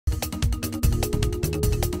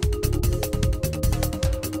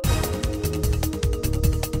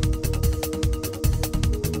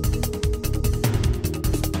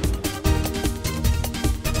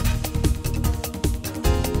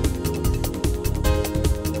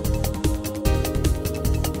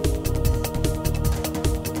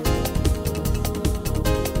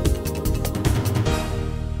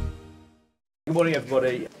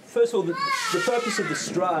everybody. First of all, the purpose of the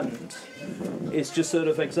Strand is just sort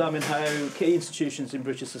of examine how key institutions in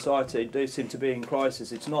British society do seem to be in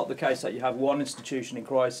crisis. It's not the case that you have one institution in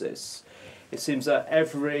crisis. It seems that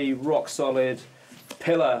every rock-solid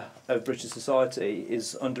pillar of British society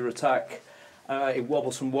is under attack. It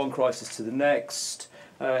wobbles from one crisis to the next.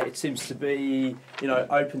 It seems to be,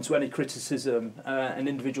 open to any criticism, and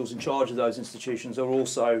individuals in charge of those institutions are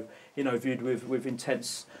also, viewed with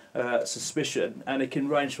intense suspicion. And it can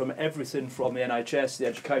range from everything from the NHS, the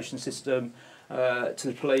education system, to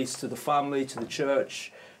the police, to the family, to the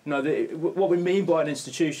church. What we mean by an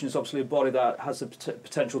institution is obviously a body that has the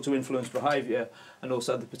potential to influence behaviour and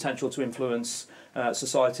also the potential to influence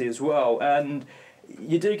society as well. And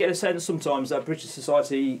you do get a sense sometimes that British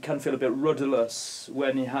society can feel a bit rudderless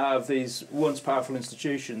when you have these once powerful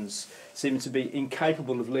institutions seem to be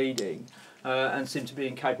incapable of leading and seem to be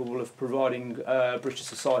incapable of providing British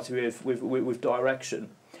society with direction.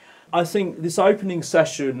 I think this opening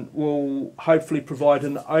session will hopefully provide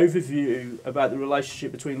an overview about the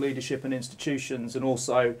relationship between leadership and institutions and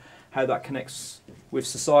also how that connects with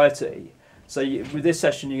society. So with this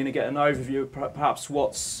session you're going to get an overview of perhaps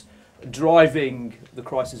what's driving the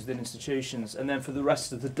crisis within institutions, and then for the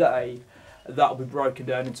rest of the day that will be broken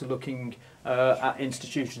down into looking at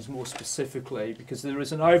institutions more specifically, because there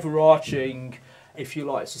is an overarching, if you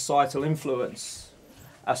like, societal influence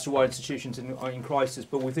as to why institutions are in crisis,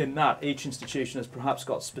 but within that each institution has perhaps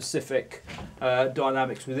got specific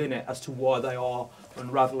dynamics within it as to why they are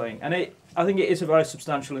unravelling. And I think it is a very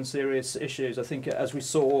substantial and serious issue. I think as we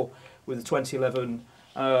saw with the 2011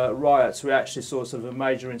 riots, we actually saw sort of a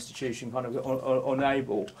major institution kind of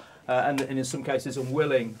unable and in some cases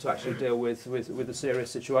unwilling to actually deal with a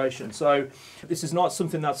serious situation. So this is not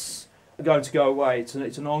something that's going to go away. It's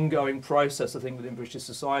an ongoing process, I think, within British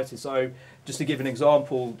society. So just to give an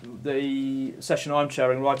example, the session I'm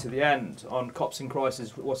chairing right at the end on cops in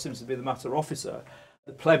crisis, what seems to be the matter officer,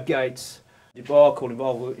 the Plebgate debacle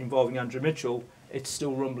involving Andrew Mitchell, it's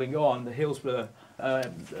still rumbling on. The Hillsborough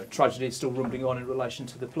tragedy is still rumbling on in relation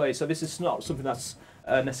to the police. So this is not something that's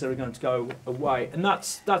necessarily going to go away. And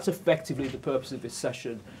that's effectively the purpose of this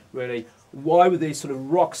session, really. Why were these sort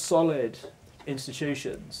of rock-solid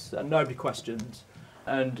institutions that nobody questioned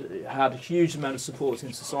and had a huge amount of support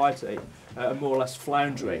in society more or less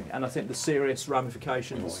floundering? And I think the serious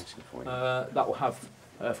ramifications that will have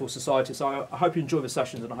for society. So I hope you enjoy the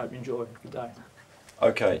sessions and I hope you enjoy the day.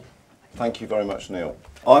 Okay. Thank you very much, Neil.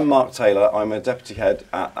 I'm Mark Taylor. I'm a Deputy Head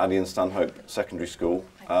at Addie and Stanhope Secondary School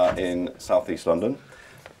in South East London.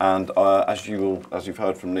 And as you've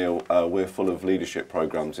heard from Neil, we're full of leadership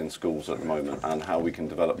programmes in schools at the moment, and how we can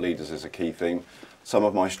develop leaders is a key theme. Some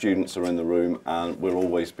of my students are in the room and we're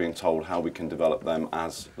always being told how we can develop them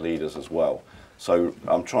as leaders as well. So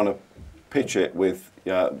I'm trying to pitch it with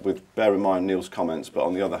bear in mind Neil's comments, but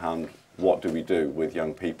on the other hand, what do we do with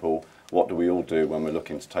young people? What do we all do when we're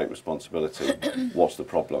looking to take responsibility? What's the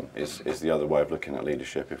problem? Is the other way of looking at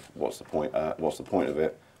leadership. What's the point of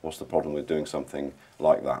it? What's the problem with doing something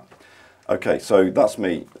like that? Okay, so that's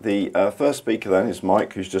me. The first speaker then is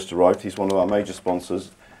Mike, who's just arrived. He's one of our major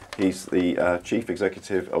sponsors. He's the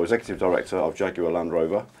Executive Director of Jaguar Land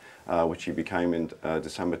Rover, which he became in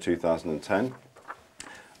December 2010.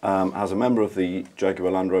 As a member of the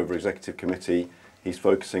Jaguar Land Rover Executive Committee, he's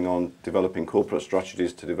focusing on developing corporate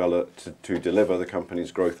strategies to deliver the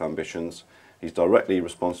company's growth ambitions. He's directly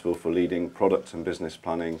responsible for leading product and business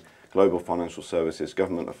planning, global financial services,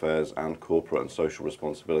 government affairs, and corporate and social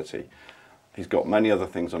responsibility. He's got many other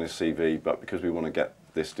things on his CV, but because we want to get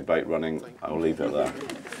this debate running, I'll leave it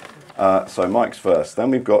there. So Mike's first.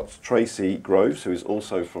 Then we've got Tracy Groves, who is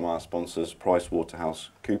also from our sponsors,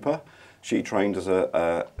 PricewaterhouseCoopers. She trained as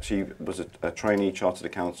she was a trainee chartered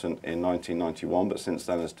accountant in 1991, but since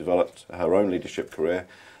then has developed her own leadership career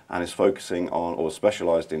and is focusing on, or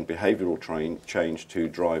specialised in, behavioural change to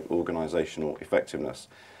drive organisational effectiveness,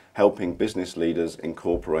 helping business leaders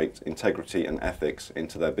incorporate integrity and ethics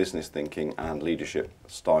into their business thinking and leadership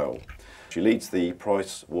style. She leads the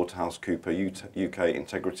PricewaterhouseCoopers UK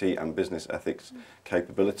Integrity and Business Ethics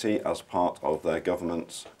capability as part of their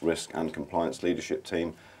governance, risk and compliance leadership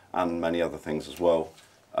team, and many other things as well.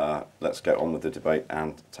 Let's get on with the debate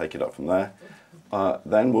and take it up from there.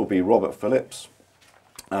 Then will be Robert Phillips.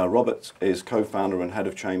 Robert is co-founder and head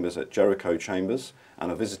of chambers at Jericho Chambers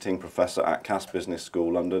and a visiting professor at Cass Business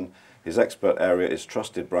School, London. His expert area is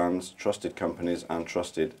trusted brands, trusted companies and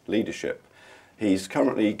trusted leadership. He's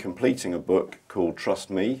currently completing a book called Trust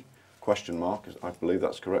Me, ? I believe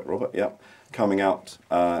that's correct, Robert, yeah, coming out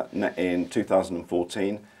in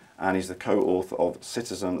 2014. And he's the co-author of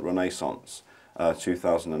Citizen Renaissance,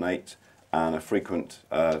 2008, and a frequent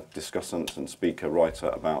discussant and speaker writer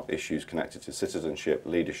about issues connected to citizenship,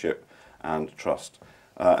 leadership and trust.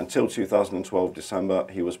 Until 2012 December,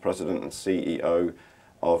 he was president and CEO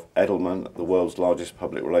of Edelman, the world's largest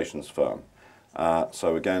public relations firm.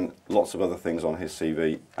 So again, lots of other things on his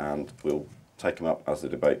CV, and we'll take them up as the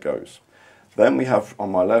debate goes. Then we have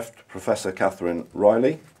on my left Professor Catherine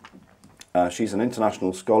Riley. She's an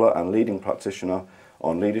international scholar and leading practitioner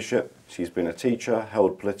on leadership. She's been a teacher,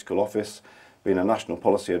 held political office, been a national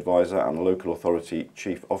policy advisor and a local authority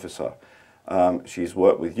chief officer. She's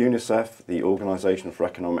worked with UNICEF, the Organisation for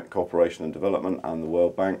Economic Cooperation and Development, and the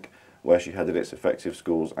World Bank, where she headed its Effective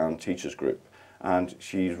Schools and Teachers Group. And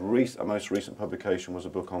she's her most recent publication was a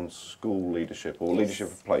book on school leadership, or leadership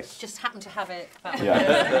of place. Just happened to have it.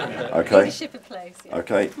 Yeah. Okay. Leadership of place. Yeah.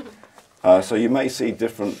 Okay. So you may see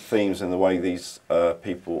different themes in the way these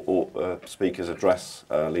people or speakers address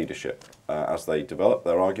leadership as they develop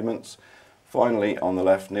their arguments. Finally, on the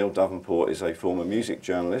left, Neil Davenport is a former music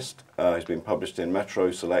journalist. He's been published in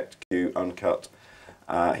Metro, Select, Q, Uncut.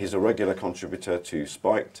 He's a regular contributor to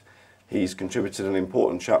Spiked. He's contributed an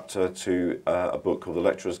important chapter to a book called The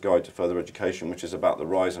Lecturer's Guide to Further Education, which is about the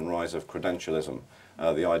rise of credentialism,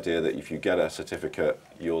 the idea that if you get a certificate,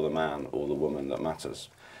 you're the man or the woman that matters.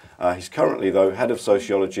 He's currently, though, head of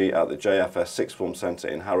sociology at the JFS Sixth Form Centre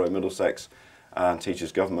in Harrow, Middlesex, and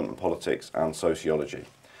teaches government and politics and sociology.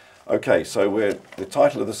 Okay, so the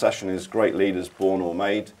title of the session is Great Leaders Born or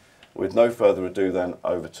Made. With no further ado then,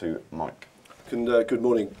 over to Mike. Good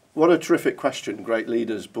morning. What a terrific question, great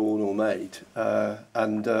leaders born or made.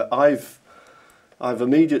 I've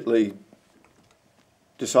immediately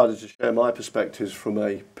decided to share my perspectives from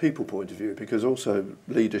a people point of view, because also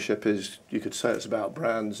leadership is, you could say it's about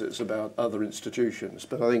brands, it's about other institutions,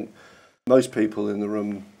 but I think most people in the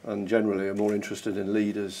room and generally are more interested in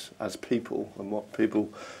leaders as people and what people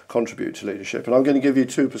contribute to leadership. And I'm going to give you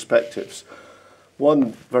two perspectives.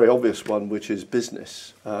 One very obvious one, which is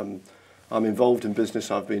business. I'm involved in business.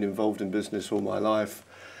 I've been involved in business all my life.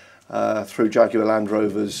 Through Jaguar Land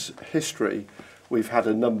Rover's history, we've had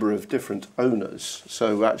a number of different owners.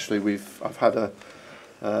 So actually, I've had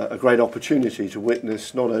a great opportunity to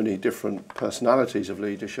witness not only different personalities of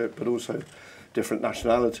leadership, but also different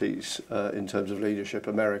nationalities in terms of leadership: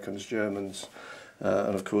 Americans, Germans,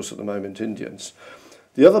 and of course at the moment Indians.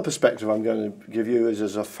 The other perspective I'm going to give you is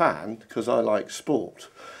as a fan, because I like sport.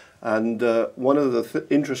 And one of the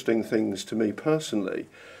interesting things to me personally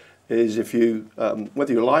is if you,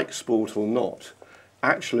 whether you like sport or not,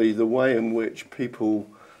 actually the way in which people,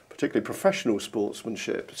 particularly professional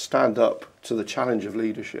sportsmanship, stand up to the challenge of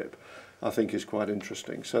leadership, I think is quite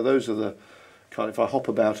interesting. So those are the kind of, if I hop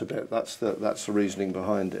about a bit, that's the reasoning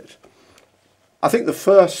behind it. I think the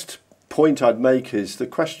first point I'd make is the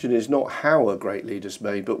question is not how are great leaders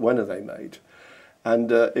made, but when are they made?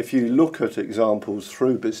 And if you look at examples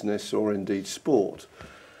through business or indeed sport,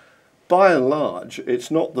 by and large,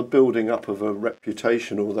 it's not the building up of a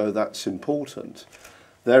reputation, although that's important.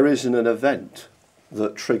 There isn't an event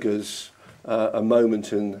that triggers a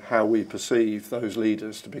moment in how we perceive those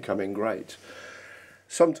leaders to becoming great.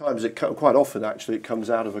 Sometimes, quite often actually, it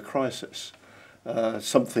comes out of a crisis.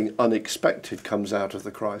 Something unexpected comes out of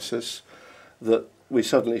the crisis that we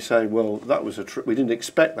suddenly say, well, that was we didn't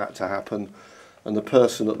expect that to happen. And the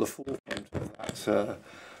person at the forefront of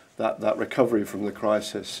that recovery from the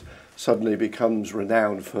crisis suddenly becomes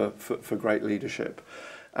renowned for great leadership.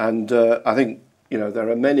 And I think, you know, there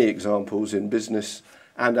are many examples in business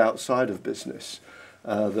and outside of business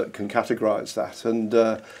that can categorise that. And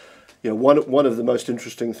you know, one of the most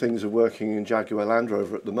interesting things of working in Jaguar Land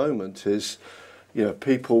Rover at the moment is, you know,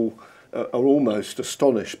 people are almost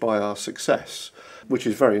astonished by our success, which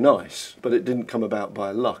is very nice, but it didn't come about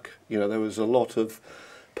by luck. You know, there was a lot of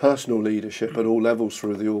personal leadership at all levels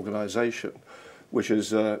through the organisation, which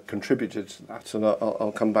has contributed to that, and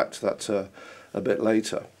I'll come back to that a bit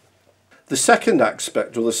later. The second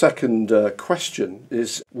aspect, or the second question,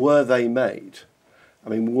 is were they made? I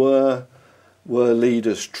mean, were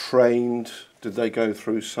leaders trained? Did they go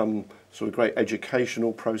through some sort of great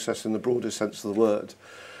educational process in the broader sense of the word?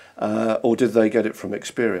 Or did they get it from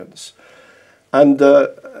experience? And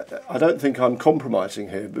I don't think I'm compromising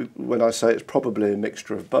here when I say it's probably a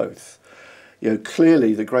mixture of both. You know,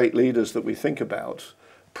 clearly the great leaders that we think about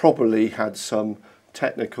probably had some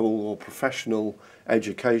technical or professional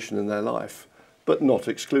education in their life, but not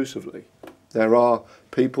exclusively. There are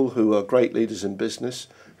people who are great leaders in business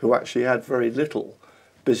who actually had very little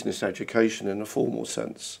business education in a formal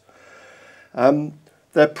sense.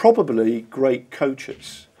 They're probably great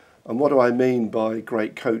coaches. And what do I mean by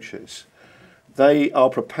great coaches? They are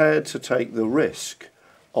prepared to take the risk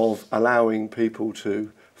of allowing people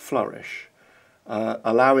to flourish,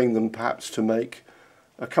 allowing them perhaps to make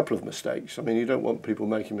a couple of mistakes. I mean, you don't want people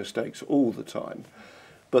making mistakes all the time,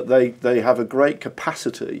 but they have a great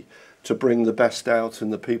capacity to bring the best out in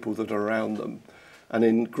the people that are around them. And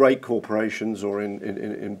in great corporations or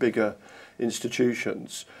in bigger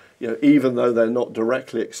institutions, you know, even though they're not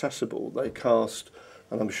directly accessible, they cast,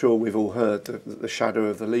 and I'm sure we've all heard the shadow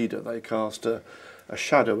of the leader, they cast a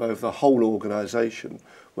shadow over the whole organisation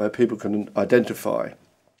where people can identify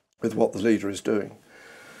with what the leader is doing.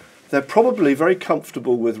 They're probably very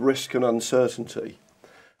comfortable with risk and uncertainty.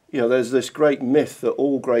 You know, there's this great myth that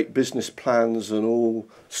all great business plans and all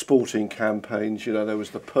sporting campaigns, you know, there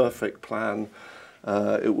was the perfect plan,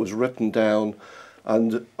 it was written down,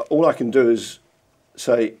 and all I can do is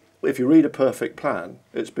say, if you read a perfect plan,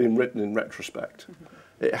 it's been written in retrospect.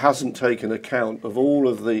 It hasn't taken account of all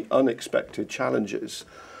of the unexpected challenges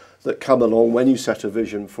that come along when you set a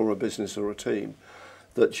vision for a business or a team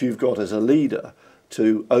that you've got as a leader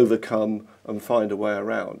to overcome and find a way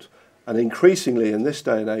around. And increasingly in this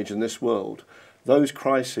day and age, in this world, those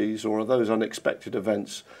crises or those unexpected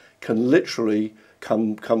events can literally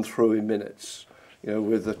come through in minutes. You know,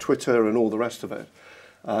 with the Twitter and all the rest of it,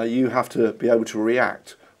 you have to be able to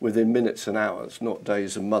react within minutes and hours, not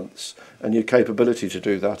days and months. And your capability to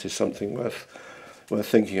do that is something worth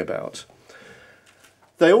thinking about.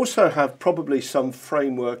 They also have probably some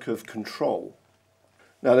framework of control.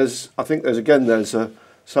 Now, I think there's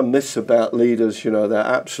some myths about leaders. You know, they're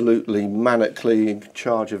absolutely manically in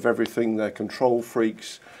charge of everything. They're control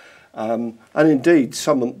freaks, and indeed,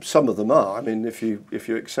 some of them are. I mean, if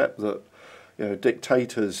you accept that, you know,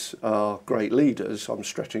 dictators are great leaders, I'm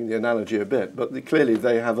stretching the analogy a bit, but clearly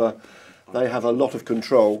they have a lot of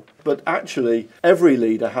control. But actually, every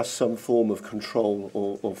leader has some form of control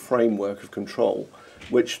or framework of control,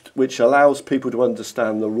 which allows people to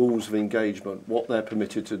understand the rules of engagement, what they're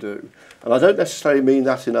permitted to do. And I don't necessarily mean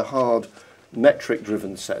that in a hard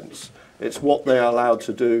metric-driven sense. It's what they're allowed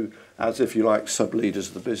to do as, if you like, sub-leaders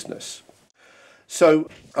of the business. So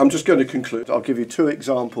I'm just going to conclude. I'll give you two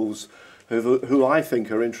examples who I think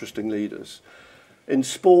are interesting leaders. In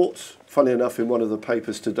sport, funny enough, in one of the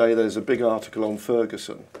papers today, there's a big article on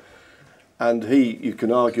Ferguson. And you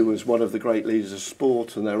can argue, was one of the great leaders of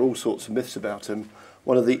sport, and there are all sorts of myths about him.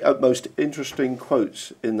 One of the most interesting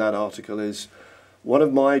quotes in that article is, "One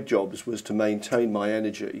of my jobs was to maintain my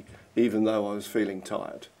energy, even though I was feeling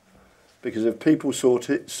tired." Because if people saw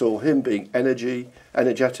him being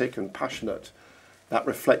energetic and passionate, that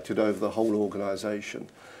reflected over the whole organisation.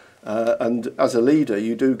 And as a leader,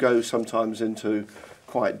 you do go sometimes into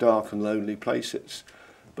quite dark and lonely places,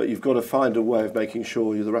 but you've got to find a way of making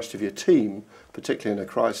sure the rest of your team, particularly in a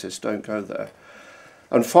crisis, don't go there.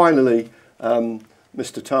 And finally,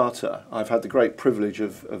 Mr. Tata. I've had the great privilege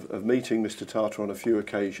of meeting Mr. Tata on a few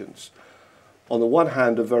occasions. On the one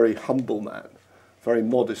hand, a very humble man, very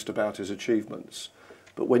modest about his achievements,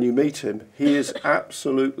 but when you meet him, he is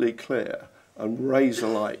absolutely clear and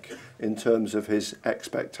razor-like in terms of his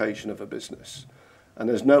expectation of a business. And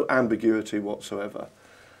there's no ambiguity whatsoever.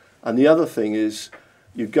 And the other thing is,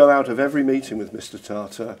 you go out of every meeting with Mr.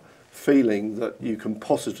 Tata feeling that you can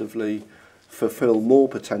positively fulfill more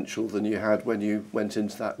potential than you had when you went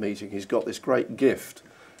into that meeting. He's got this great gift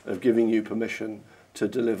of giving you permission to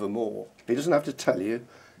deliver more. He doesn't have to tell you,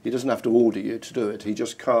 he doesn't have to order you to do it. He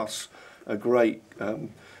just casts a great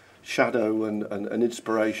shadow and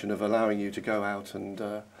inspiration of allowing you to go out and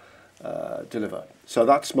deliver. So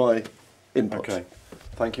that's my input. Okay,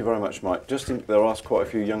 thank you very much, Mike. There are quite a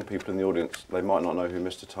few young people in the audience. They might not know who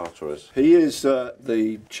Mr. Tata is. He is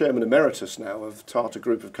the chairman emeritus now of Tata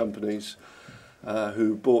Group of Companies,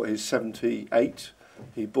 who bought his 78.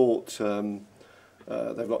 He bought,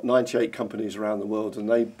 they've got 98 companies around the world, and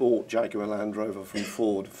they bought Jaguar Land Rover from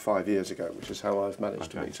Ford 5 years ago, which is how I've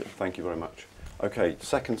managed to meet him. Thank you very much. Okay,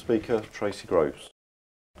 second speaker, Tracy Groves.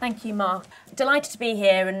 Thank you, Mark. Delighted to be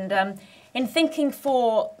here, and in thinking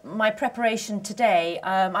for my preparation today,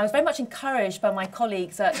 I was very much encouraged by my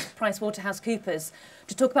colleagues at PricewaterhouseCoopers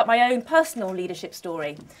to talk about my own personal leadership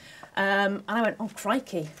story. And I went, oh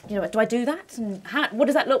crikey, you know, do I do that? And what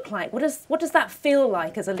does that look like? What does that feel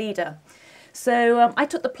like as a leader? So I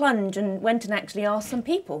took the plunge and went and actually asked some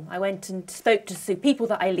people. I went and spoke to people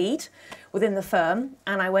that I lead within the firm,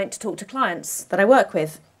 and I went to talk to clients that I work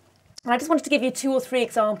with. And I just wanted to give you 2 or 3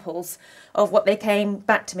 examples of what they came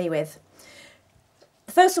back to me with.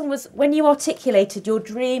 The first one was when you articulated your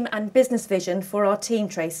dream and business vision for our team,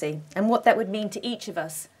 Tracy, and what that would mean to each of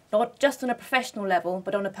us, not just on a professional level,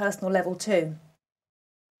 but on a personal level too.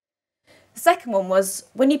 The second one was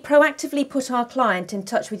when you proactively put our client in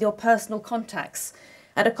touch with your personal contacts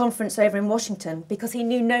at a conference over in Washington because he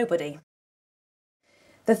knew nobody.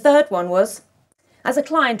 The third one was, as a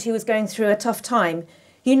client who was going through a tough time,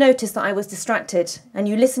 you noticed that I was distracted and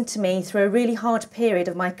you listened to me through a really hard period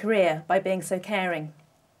of my career by being so caring.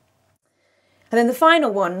 And then the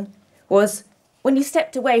final one was when you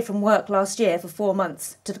stepped away from work last year for 4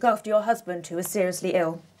 months to look after your husband who was seriously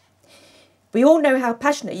ill. We all know how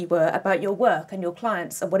passionate you were about your work and your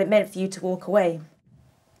clients and what it meant for you to walk away.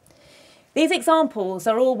 These examples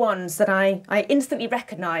are all ones that I instantly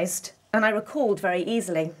recognised and I recalled very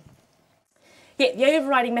easily. Yet the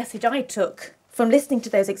overriding message I took from listening to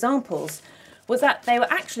those examples was that they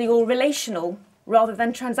were actually all relational rather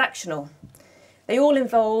than transactional. They all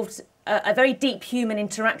involved a very deep human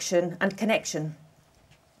interaction and connection.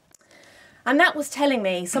 And that was telling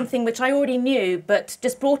me something which I already knew, but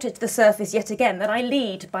just brought it to the surface yet again, that I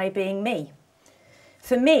lead by being me.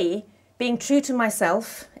 For me, being true to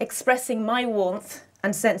myself, expressing my warmth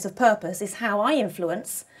and sense of purpose is how I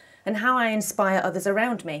influence and how I inspire others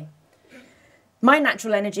around me. My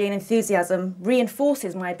natural energy and enthusiasm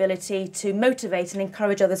reinforces my ability to motivate and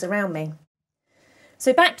encourage others around me.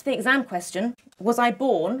 So back to the exam question, was I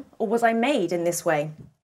born or was I made in this way?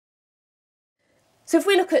 So if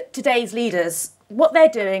we look at today's leaders, what they're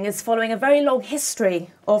doing is following a very long history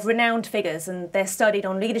of renowned figures, and they're studied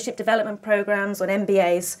on leadership development programs, on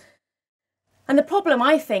MBAs. And the problem,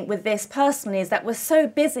 I think, with this personally is that we're so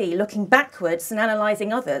busy looking backwards and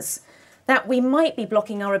analysing others that we might be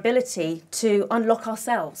blocking our ability to unlock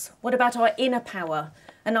ourselves. What about our inner power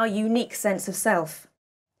and our unique sense of self?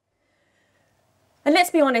 And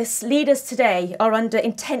let's be honest, leaders today are under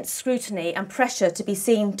intense scrutiny and pressure to be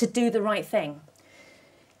seen to do the right thing.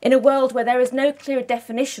 In a world where there is no clear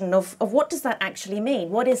definition of what does that actually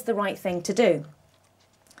mean? What is the right thing to do?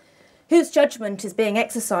 Whose judgement is being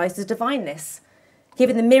exercised to define this,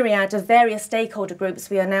 given the myriad of various stakeholder groups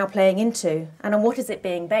we are now playing into, and on what is it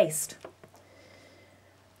being based?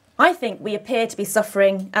 I think we appear to be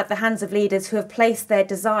suffering at the hands of leaders who have placed their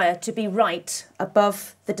desire to be right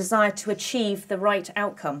above the desire to achieve the right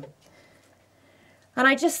outcome. And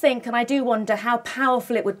I just think, and I do wonder how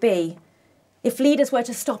powerful it would be if leaders were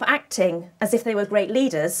to stop acting as if they were great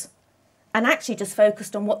leaders and actually just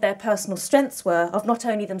focused on what their personal strengths were of not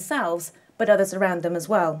only themselves, but others around them as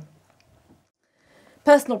well.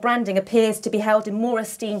 Personal branding appears to be held in more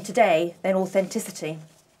esteem today than authenticity.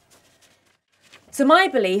 So my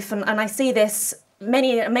belief, and I see this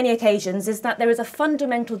many occasions, is that there is a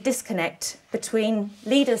fundamental disconnect between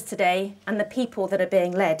leaders today and the people that are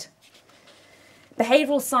being led.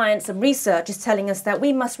 Behavioural science and research is telling us that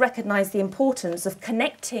we must recognise the importance of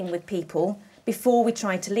connecting with people before we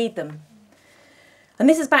try to lead them. And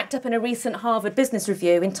this is backed up in a recent Harvard Business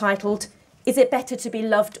Review entitled, "Is it better to be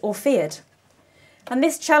loved or feared?" And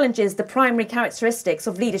this challenges the primary characteristics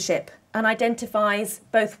of leadership and identifies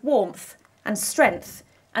both warmth and strength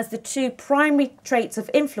as the two primary traits of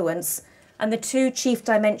influence and the two chief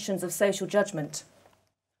dimensions of social judgment.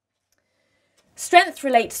 Strength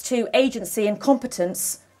relates to agency and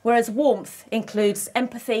competence, whereas warmth includes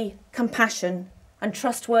empathy, compassion, and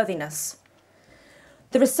trustworthiness.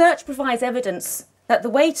 The research provides evidence that the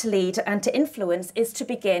way to lead and to influence is to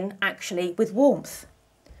begin actually with warmth.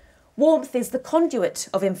 Warmth is the conduit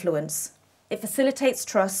of influence. It facilitates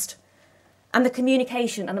trust and the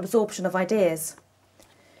communication and absorption of ideas.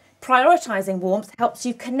 Prioritising warmth helps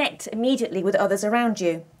you connect immediately with others around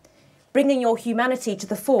you, bringing your humanity to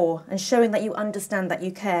the fore and showing that you understand that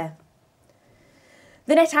you care.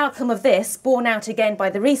 The net outcome of this, borne out again by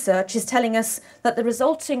the research, is telling us that the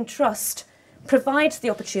resulting trust provides the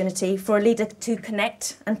opportunity for a leader to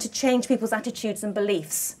connect and to change people's attitudes and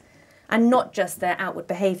beliefs, and not just their outward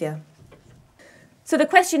behaviour. So the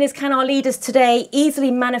question is, can our leaders today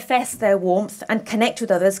easily manifest their warmth and connect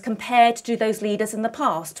with others compared to those leaders in the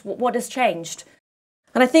past? What has changed?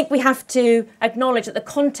 And I think we have to acknowledge that the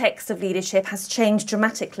context of leadership has changed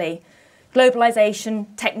dramatically. Globalisation,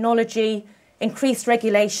 technology, increased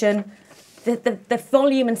regulation, the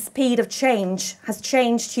volume and speed of change has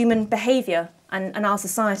changed human behaviour and our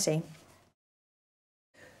society.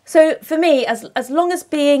 So for me, as long as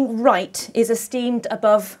being right is esteemed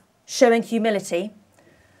above showing humility,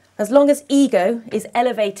 as long as ego is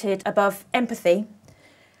elevated above empathy,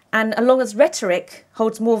 and as long as rhetoric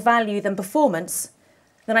holds more value than performance,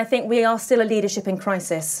 then I think we are still a leadership in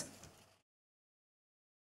crisis.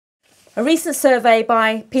 A recent survey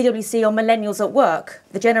by PwC on millennials at work,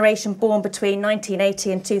 the generation born between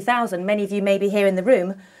 1980 and 2000, many of you may be here in the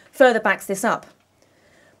room, further backs this up.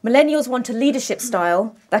 Millennials want a leadership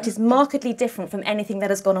style that is markedly different from anything that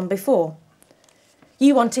has gone on before.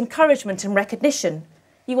 You want encouragement and recognition.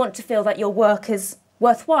 You want to feel that your work is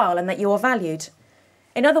worthwhile and that you are valued.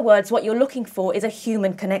 In other words, what you're looking for is a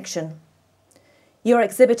human connection. You're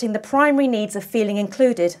exhibiting the primary needs of feeling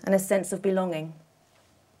included and a sense of belonging.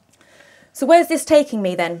 So where's this taking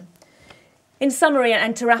me then? In summary,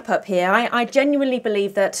 and to wrap up here, I genuinely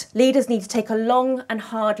believe that leaders need to take a long and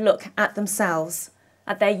hard look at themselves,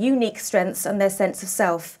 at their unique strengths and their sense of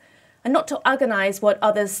self, and not to agonise what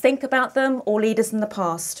others think about them or leaders in the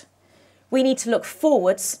past. We need to look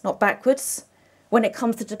forwards, not backwards, when it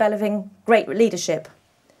comes to developing great leadership.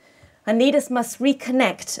 And leaders must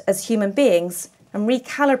reconnect as human beings and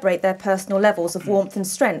recalibrate their personal levels of warmth and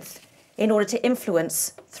strength in order to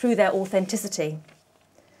influence through their authenticity.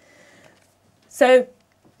 So,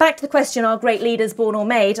 back to the question, are great leaders born or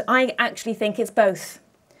made? I actually think it's both.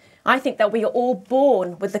 I think that we are all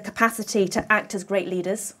born with the capacity to act as great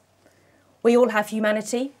leaders. We all have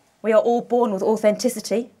humanity. We are all born with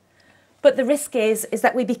authenticity. But the risk is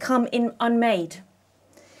that we become unmade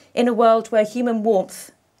in a world where human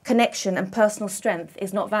warmth, connection and personal strength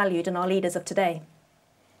is not valued in our leaders of today.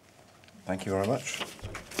 Thank you very much.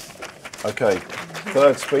 Okay,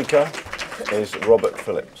 third speaker is Robert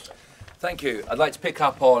Phillips. Thank you. I'd like to pick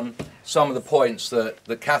up on some of the points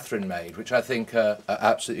that Catherine made, which I think are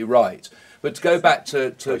absolutely right. But to go back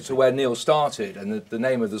to where Neil started and the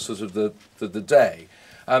name of the sort of the day,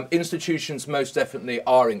 institutions most definitely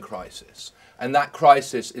are in crisis. And that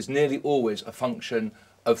crisis is nearly always a function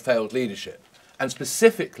of failed leadership. And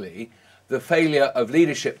specifically, the failure of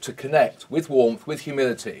leadership to connect with warmth, with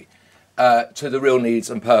humility, to the real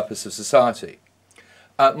needs and purpose of society.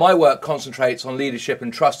 My work concentrates on leadership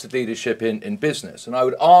and trusted leadership in business, and I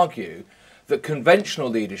would argue that conventional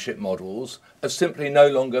leadership models are simply no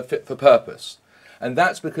longer fit for purpose. And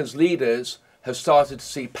that's because leaders have started to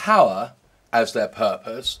see power as their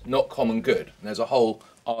purpose, not common good. And there's a whole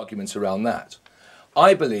argument around that.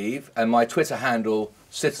 I believe, and my Twitter handle,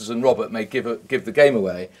 Citizen Robert, may give the game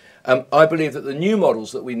away, I believe that the new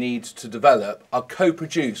models that we need to develop are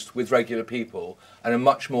co-produced with regular people and are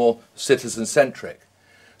much more citizen-centric.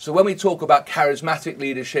 So when we talk about charismatic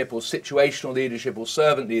leadership or situational leadership or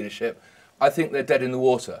servant leadership, I think they're dead in the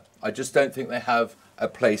water. I just don't think they have a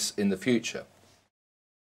place in the future.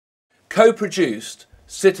 Co-produced,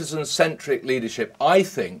 citizen-centric leadership, I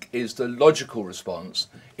think, is the logical response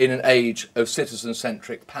in an age of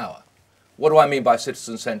citizen-centric power. What do I mean by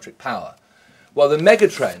citizen-centric power? Well, the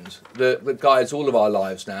megatrend that guides all of our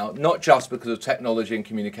lives now, not just because of technology and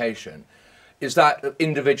communication, is that of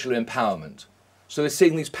individual empowerment. So we're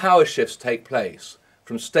seeing these power shifts take place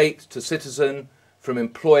from state to citizen, from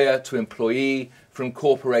employer to employee, from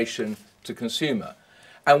corporation to consumer.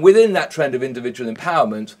 And within that trend of individual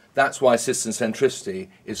empowerment, that's why citizen centricity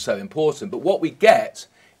is so important. But what we get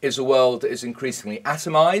is a world that is increasingly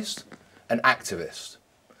atomized and activist.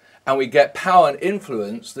 And we get power and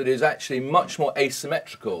influence that is actually much more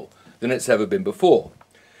asymmetrical than it's ever been before.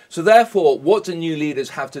 So therefore, what do new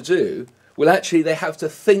leaders have to do? Well, actually, they have to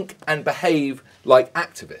think and behave like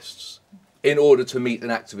activists in order to meet an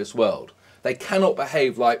activist world. They cannot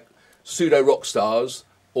behave like pseudo-rock stars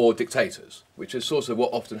or dictators, which is sort of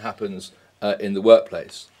what often happens in the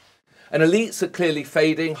workplace. And elites are clearly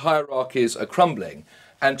fading, hierarchies are crumbling.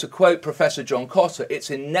 And to quote Professor John Cotter, it's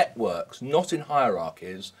in networks, not in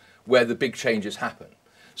hierarchies, where the big changes happen.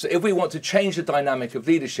 So if we want to change the dynamic of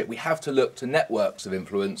leadership, we have to look to networks of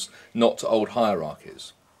influence, not to old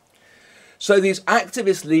hierarchies. So these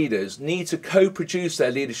activist leaders need to co-produce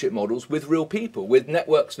their leadership models with real people, with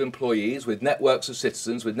networks of employees, with networks of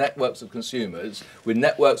citizens, with networks of consumers, with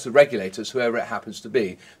networks of regulators, whoever it happens to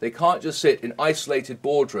be. They can't just sit in isolated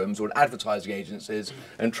boardrooms or in advertising agencies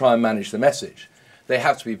and try and manage the message. They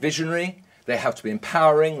have to be visionary, they have to be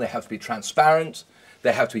empowering, they have to be transparent,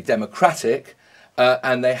 they have to be democratic,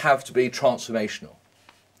 and they have to be transformational.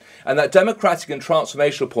 And that democratic and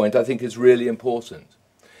transformational point, I think, is really important.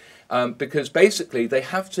 Because basically they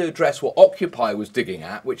have to address what Occupy was digging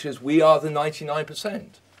at, which is we are the 99%.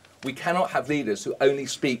 We cannot have leaders who only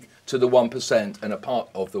speak to the 1% and are part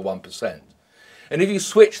of the 1%. And if you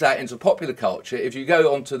switch that into popular culture, if you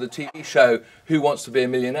go onto the TV show Who Wants to Be a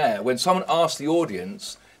Millionaire, when someone asks the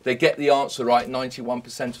audience, they get the answer right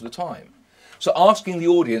 91% of the time. So asking the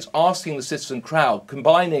audience, asking the citizen crowd,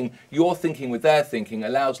 combining your thinking with their thinking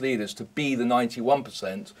allows leaders to be the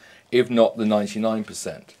 91%, if not the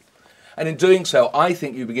 99%. And in doing so, I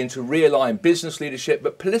think you begin to realign business leadership,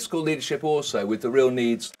 but political leadership also, with the real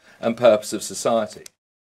needs and purpose of society.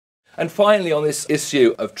 And finally, on this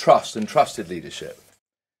issue of trust and trusted leadership,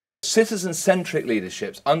 citizen-centric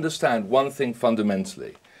leaderships understand one thing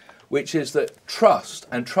fundamentally, which is that trust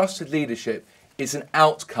and trusted leadership is an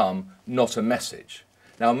outcome, not a message.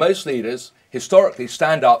 Now, most leaders historically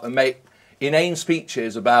stand up and make inane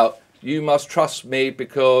speeches about you must trust me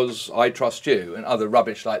because I trust you and other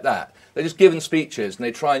rubbish like that. They're just given speeches and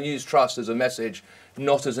they try and use trust as a message,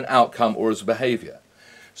 not as an outcome or as a behaviour.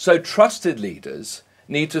 So trusted leaders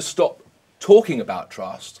need to stop talking about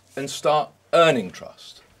trust and start earning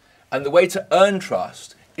trust. And the way to earn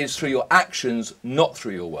trust is through your actions, not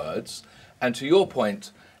through your words. And to your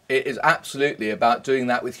point, it is absolutely about doing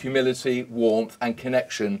that with humility, warmth and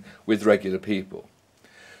connection with regular people.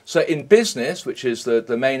 So in business, which is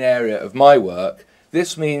the main area of my work,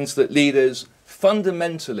 this means that leaders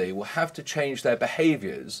fundamentally will have to change their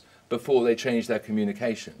behaviours before they change their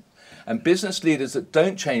communication. And business leaders that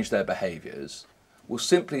don't change their behaviours will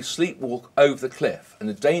simply sleepwalk over the cliff. And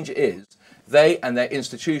the danger is they and their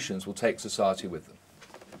institutions will take society with them.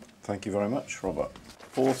 Thank you very much, Robert.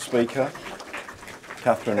 Fourth speaker,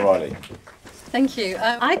 Catherine Riley. Thank you.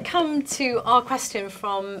 I come to our question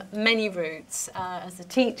from many roots, as a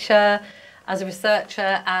teacher, as a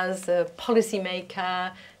researcher, as a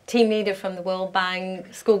policymaker, team leader from the World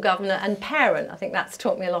Bank, school governor and parent. I think that's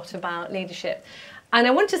taught me a lot about leadership. And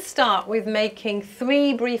I want to start with making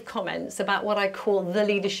 3 brief comments about what I call the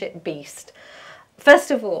leadership beast.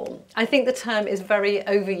 First of all, I think the term is very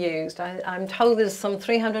overused. I'm told there's some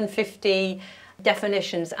 350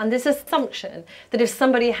 definitions, and this assumption that if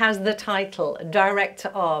somebody has the title director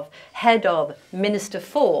of, head of, minister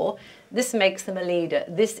for, this makes them a leader.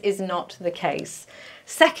 This is not the case.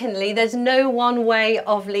 Secondly, there's no one way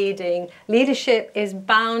of leading. Leadership is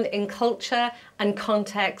bound in culture and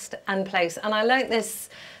context and place. And I learned this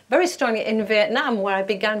very strongly in Vietnam, where I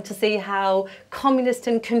began to see how communist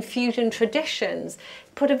and Confucian traditions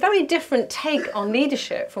put a very different take on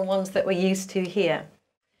leadership from ones that we're used to here.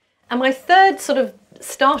 And my third sort of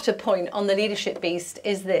starter point on the leadership beast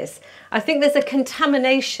is this. I think there's a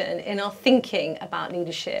contamination in our thinking about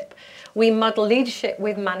leadership. We muddle leadership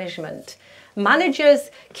with management. Managers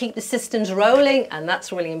keep the systems rolling, and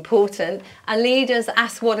that's really important. And leaders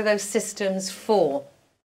ask, what are those systems for?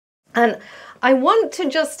 And I want to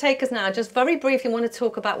just take us now, just very briefly, want to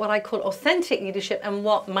talk about what I call authentic leadership and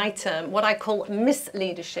what I call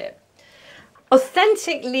misleadership.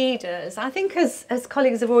 Authentic leaders, I think as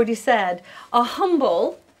colleagues have already said, are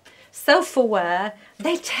humble, self-aware,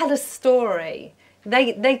 they tell a story.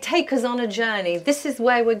 They take us on a journey. This is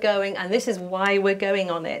where we're going and this is why we're going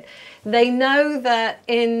on it. They know that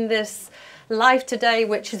in this life today,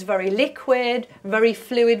 which is very liquid, very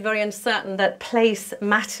fluid, very uncertain, that place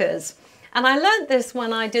matters. And I learned this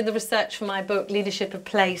when I did the research for my book, Leadership of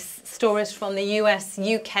Place, Stories from the US,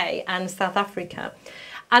 UK and South Africa.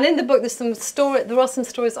 And in the book, there are some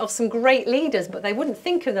stories of some great leaders, but they wouldn't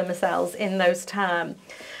think of themselves in those terms.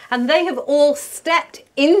 And they have all stepped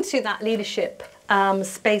into that leadership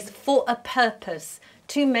space for a purpose,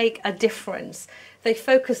 to make a difference. They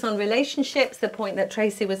focus on relationships, the point that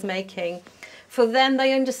Tracy was making. For them,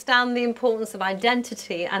 they understand the importance of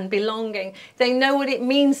identity and belonging. They know what it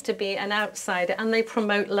means to be an outsider, and they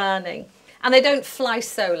promote learning. And they don't fly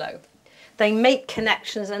solo. They make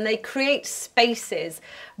connections and they create spaces,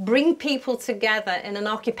 bring people together in an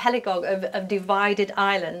archipelago of divided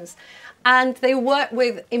islands. And they work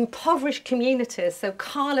with impoverished communities. So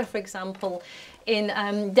Carla, for example,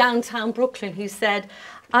 in downtown Brooklyn, who said,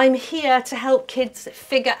 I'm here to help kids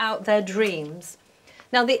figure out their dreams.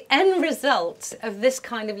 Now, the end result of this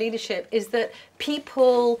kind of leadership is that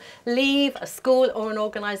people leave a school or an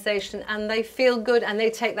organisation and they feel good and they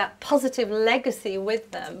take that positive legacy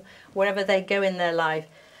with them wherever they go in their life.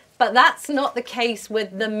 But that's not the case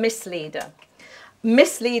with the misleader.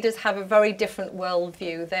 Misleaders have a very different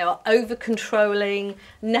worldview. They are over-controlling,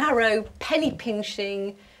 narrow,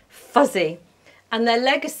 penny-pinching, fuzzy. And their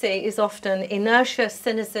legacy is often inertia,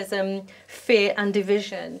 cynicism, fear and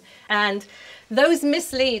division. And those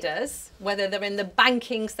misleaders, whether they're in the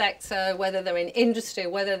banking sector, whether they're in industry,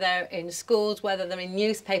 whether they're in schools, whether they're in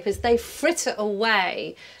newspapers, they fritter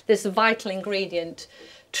away this vital ingredient,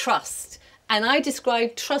 trust. And I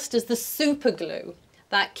describe trust as the super glue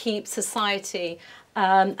that keeps society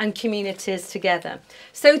and communities together.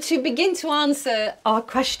 So to begin to answer our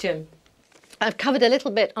question, I've covered a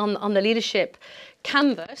little bit on the leadership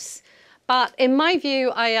canvas. But in my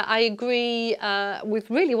view, I agree with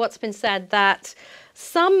really what's been said, that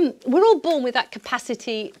we're all born with that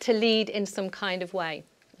capacity to lead in some kind of way.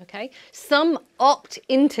 Okay? Some opt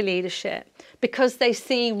into leadership because they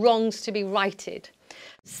see wrongs to be righted.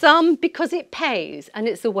 Some because it pays and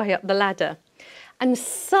it's a way up the ladder. And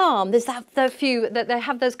some, there's the few that they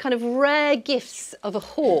have those kind of rare gifts of a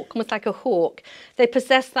hawk, almost like a hawk. They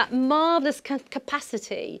possess that marvellous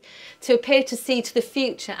capacity to appear to see to the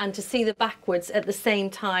future and to see the backwards at the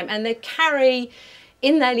same time. And they carry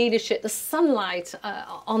in their leadership the sunlight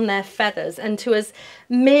on their feathers. And to us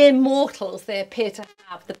mere mortals, they appear to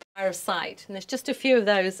have the power of sight. And there's just a few of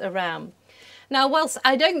those around. Now, whilst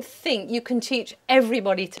I don't think you can teach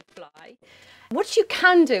everybody to fly, what you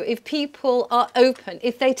can do if people are open,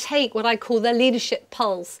 if they take what I call their leadership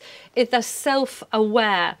pulse, if they're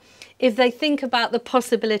self-aware, if they think about the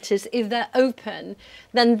possibilities, if they're open,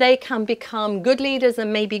 then they can become good leaders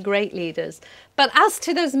and maybe great leaders. But as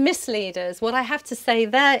to those misleaders, what I have to say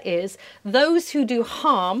there is those who do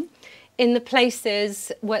harm in the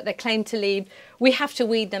places where they claim to lead, we have to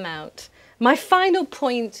weed them out. My final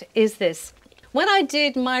point is this. When I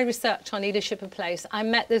did my research on leadership of place, I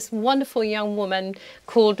met this wonderful young woman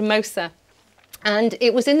called Mosa. And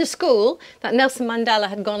it was in the school that Nelson Mandela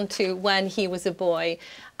had gone to when he was a boy.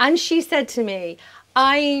 And she said to me,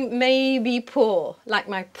 I may be poor, like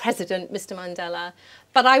my president, Mr. Mandela,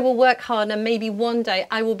 but I will work hard and maybe one day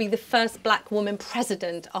I will be the first black woman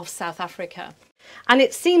president of South Africa. And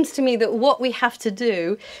it seems to me that what we have to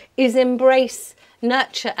do is embrace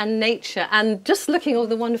nurture and nature, and just looking at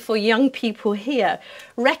the wonderful young people here,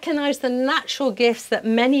 recognise the natural gifts that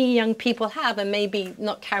many young people have and maybe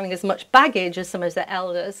not carrying as much baggage as some of their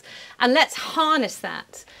elders, and let's harness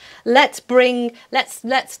that. Let's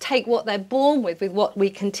take what they're born with what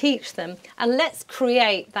we can teach them, and let's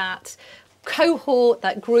create that cohort,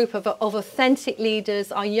 that group of authentic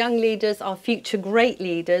leaders, our young leaders, our future great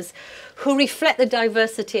leaders, who reflect the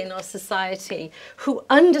diversity in our society, who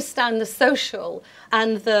understand the social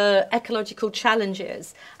and the ecological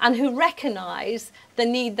challenges, and who recognise the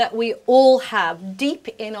need that we all have deep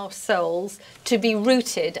in our souls to be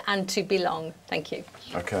rooted and to belong. Thank you.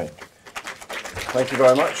 Okay. Thank you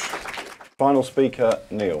very much. Final speaker,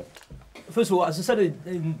 Neil. First of all, as I said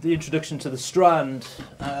in the introduction to the Strand,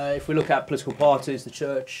 if we look at political parties, the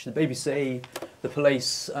church, the BBC, the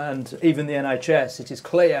police and even the NHS, it is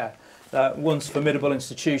clear that once formidable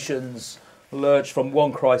institutions lurch from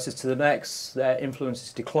one crisis to the next, their influence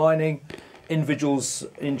is declining, individuals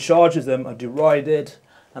in charge of them are derided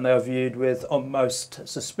and they are viewed with utmost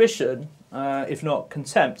suspicion, if not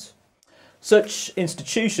contempt. Such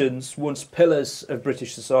institutions, once pillars of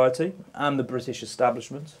British society and the British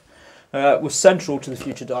establishment, was central to the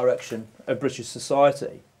future direction of British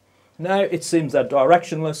society. Now it seems they're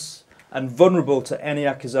directionless and vulnerable to any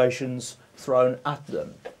accusations thrown at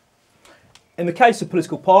them. In the case of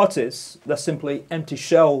political parties, they're simply empty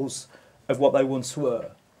shells of what they once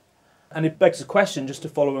were. And it begs the question, just to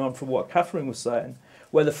follow on from what Catherine was saying,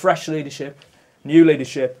 whether fresh leadership, new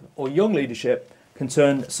leadership or young leadership can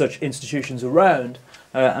turn such institutions around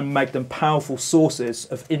and make them powerful sources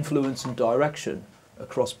of influence and direction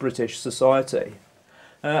across British society.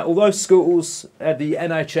 Although schools, the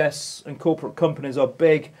NHS and corporate companies are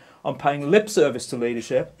big on paying lip service to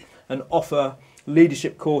leadership and offer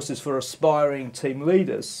leadership courses for aspiring team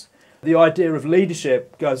leaders, the idea of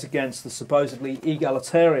leadership goes against the supposedly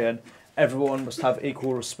egalitarian, everyone must have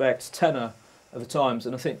equal respect tenor of the times,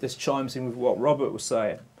 and I think this chimes in with what Robert was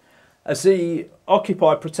saying. As the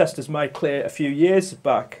Occupy protesters made clear a few years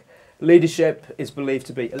back, leadership is believed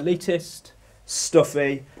to be elitist,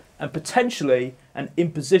 stuffy and potentially an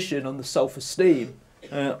imposition on the self-esteem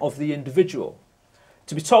of the individual.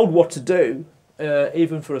 To be told what to do,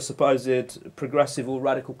 even for a supposed progressive or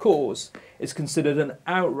radical cause, is considered an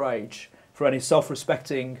outrage for any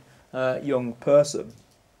self-respecting young person.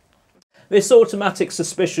 This automatic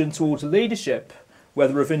suspicion towards leadership,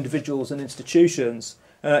 whether of individuals and institutions,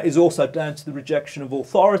 is also down to the rejection of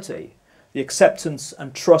authority, the acceptance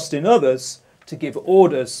and trust in others to give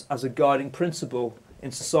orders as a guiding principle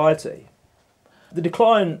in society. The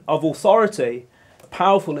decline of authority,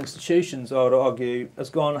 powerful institutions, I would argue, has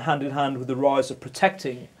gone hand in hand with the rise of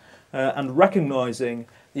protecting and recognising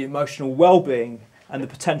the emotional well-being and the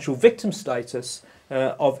potential victim status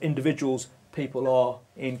of individuals people are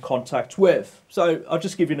in contact with. So I'll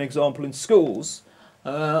just give you an example. In schools,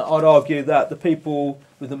 I'd argue that the people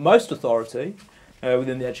with the most authority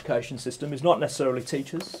within the education system is not necessarily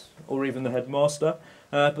teachers or even the headmaster,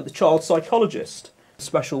 but the child psychologist,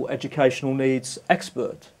 special educational needs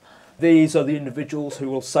expert. These are the individuals who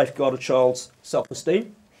will safeguard a child's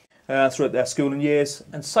self-esteem throughout their schooling years,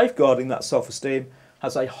 and safeguarding that self-esteem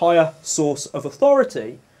has a higher source of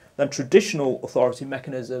authority than traditional authority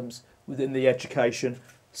mechanisms within the education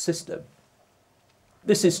system.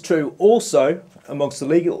 This is true also amongst the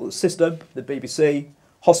legal system, the BBC,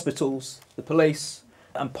 hospitals, the police,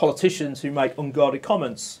 and politicians who make unguarded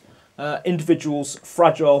comments. Individuals'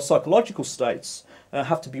 fragile psychological states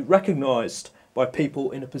have to be recognised by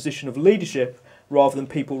people in a position of leadership rather than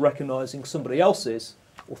people recognising somebody else's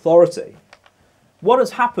authority. What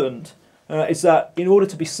has happened is that in order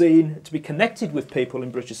to be seen, to be connected with people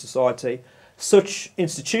in British society, such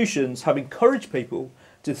institutions have encouraged people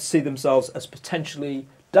to see themselves as potentially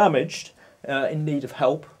damaged, in need of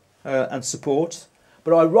help and support.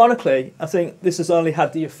 But ironically, I think this has only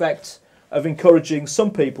had the effect of encouraging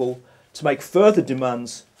some people to make further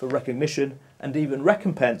demands for recognition and even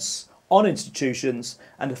recompense on institutions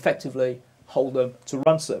and effectively hold them to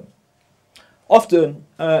ransom. Often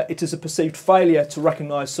it is a perceived failure to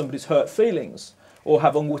recognise somebody's hurt feelings or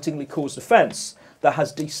have unwittingly caused offence that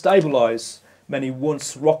has destabilised many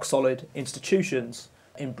once rock-solid institutions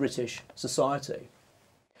in British society.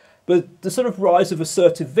 But the sort of rise of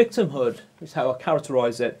assertive victimhood, is how I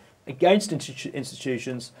characterise it, against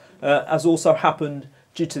institutions has also happened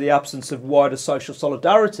due to the absence of wider social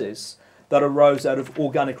solidarities that arose out of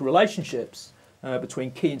organic relationships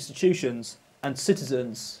between key institutions and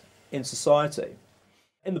citizens in society.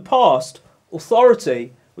 In the past,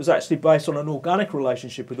 authority was actually based on an organic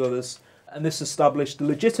relationship with others, and this established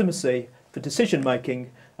legitimacy for decision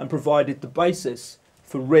making and provided the basis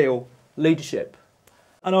for real leadership.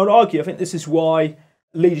 And I would argue, I think this is why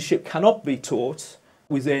leadership cannot be taught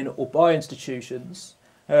within or by institutions.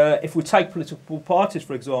 If we take political parties,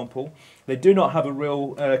 for example, they do not have a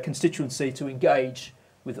real constituency to engage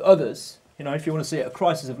with others. You know, if you want to see a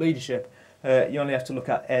crisis of leadership, you only have to look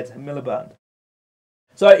at Ed Miliband.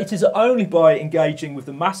 So it is only by engaging with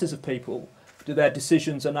the masses of people do their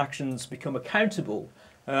decisions and actions become accountable,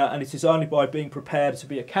 and it is only by being prepared to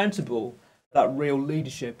be accountable that real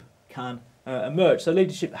leadership can emerge. So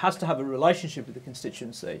leadership has to have a relationship with the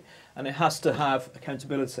constituency, and it has to have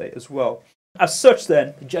accountability as well. As such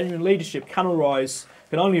then, genuine leadership can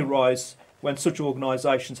only arise when such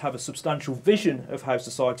organisations have a substantial vision of how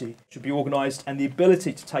society should be organised and the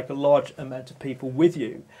ability to take a large amount of people with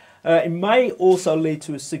you. It may also lead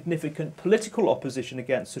to a significant political opposition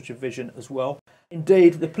against such a vision as well.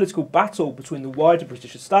 Indeed, the political battle between the wider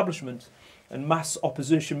British establishment and mass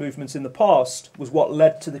opposition movements in the past was what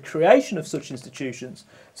led to the creation of such institutions,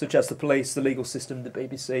 such as the police, the legal system, the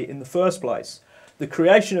BBC in the first place. The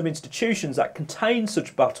creation of institutions that contain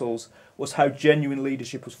such battles was how genuine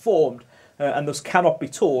leadership was formed, and thus cannot be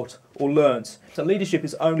taught or learnt. So leadership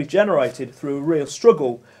is only generated through a real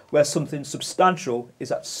struggle where something substantial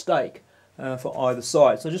is at stake for either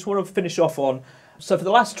side. So I just want to finish off on, so for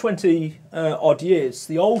the last 20 odd years,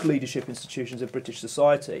 the old leadership institutions of British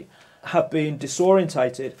society have been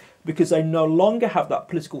disorientated because they no longer have that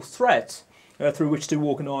political threat through which to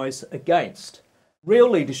organise against. Real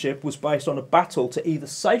leadership was based on a battle to either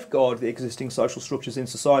safeguard the existing social structures in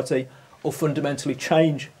society or fundamentally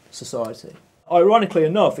change society. Ironically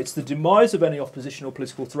enough, it's the demise of any opposition or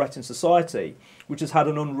political threat in society which has had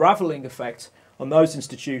an unravelling effect on those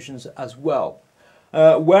institutions as well.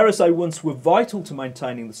 Whereas they once were vital to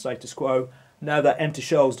maintaining the status quo, now they're empty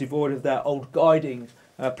shells devoid of their old guiding,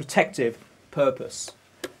 protective purpose.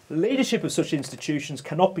 Leadership of such institutions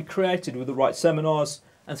cannot be created with the right seminars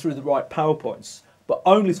and through the right PowerPoints, but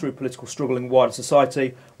only through political struggle in wider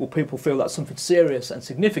society will people feel that something serious and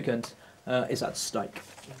significant is at stake.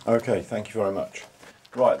 Okay, thank you very much.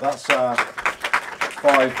 Right, that's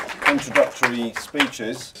 5 introductory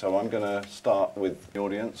speeches, so I'm going to start with the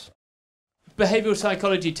audience. Behavioural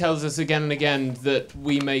psychology tells us again and again that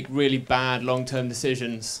we make really bad long-term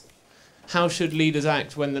decisions. How should leaders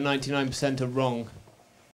act when the 99% are wrong?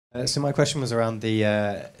 So my question was around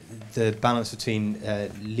the balance between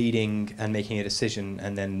leading and making a decision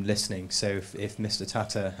and then listening. So if Mr.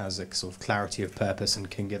 Tata has a sort of clarity of purpose and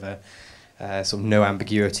can give a sort of no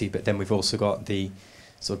ambiguity, but then we've also got the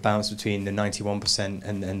sort of balance between the 91%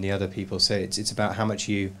 and the other people. So it's about how much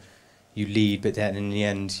you lead, but then in the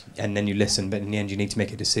end, and then you listen, but in the end you need to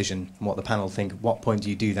make a decision. And what the panel think, at what point do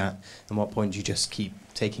you do that, and what point do you just keep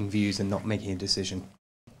taking views and not making a decision?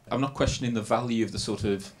 I'm not questioning the value of the sort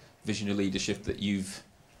of visionary leadership that you've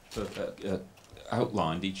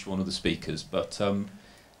outlined, each one of the speakers, but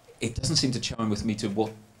it doesn't seem to chime with me to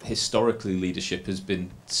what historically leadership has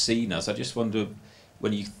been seen as. I just wonder,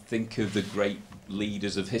 when you think of the great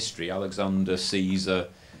leaders of history, Alexander, Caesar,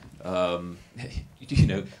 Mao,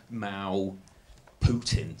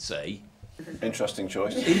 Putin, say. Interesting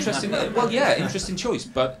choice. Interesting. Well, yeah, interesting choice.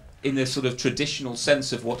 But in the sort of traditional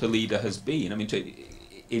sense of what a leader has been, I mean,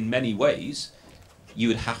 in many ways, you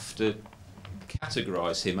would have to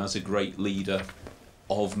categorise him as a great leader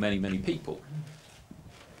of many, many people.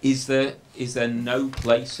 Is there no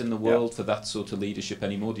place in the world for that sort of leadership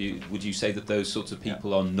anymore? Would you say that those sorts of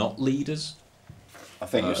people are not leaders? I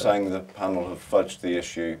think you're saying the panel have fudged the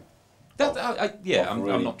issue.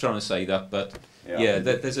 I'm not trying to say that, but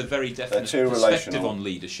there's a very definite perspective on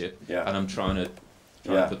leadership, and I'm trying to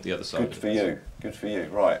put the other side. Good for you. Good for you.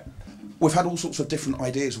 Right. We've had all sorts of different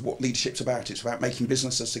ideas of what leadership's about. It's about making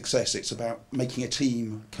business a success. It's about making a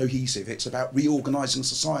team cohesive. It's about reorganising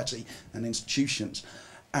society and institutions.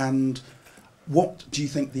 And what do you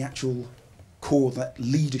think the actual core of that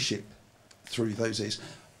leadership through those is?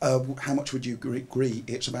 How much would you agree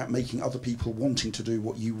it's about making other people wanting to do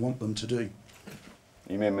what you want them to do?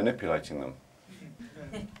 You mean manipulating them?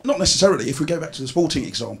 Not necessarily. If we go back to the sporting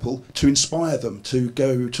example, to inspire them to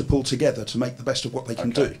go to pull together to make the best of what they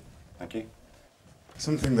can do. Thank you.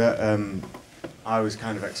 Something that I was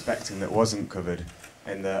kind of expecting that wasn't covered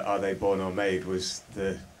in the Are They Born or Made was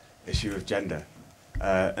the issue of gender.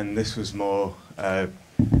 And this was more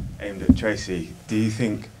aimed at Tracy. Do you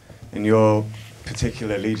think in your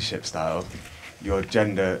particular leadership style, your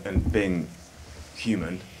gender and being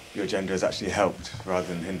human, your gender has actually helped rather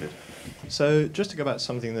than hindered? So just to go back to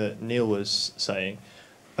something that Neil was saying,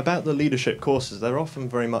 about the leadership courses, they're often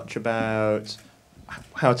very much about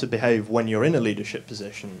how to behave when you're in a leadership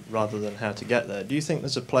position rather than how to get there. Do you think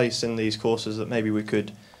there's a place in these courses that maybe we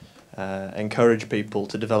could encourage people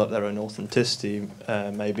to develop their own authenticity,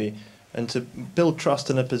 maybe, and to build trust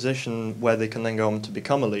in a position where they can then go on to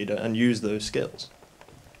become a leader and use those skills?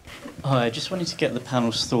 Hi, I just wanted to get the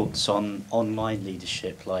panel's thoughts on online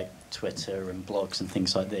leadership like Twitter and blogs and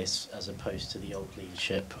things like this, as opposed to the old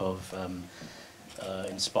leadership of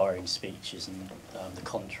inspiring speeches and the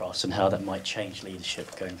contrast and how that might change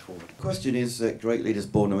leadership going forward. The question is great leaders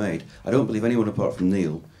born or made. I don't believe anyone apart from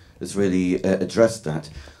Neil has really addressed that.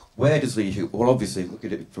 Where does leadership, well obviously look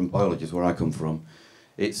at it from biology, is where I come from.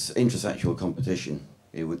 It's intersexual competition.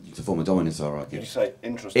 To form a dominance hierarchy. Did you say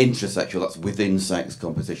intersexual, that's within sex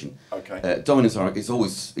competition. Okay. Dominance hierarchy is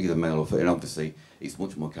always either male or female, and obviously it's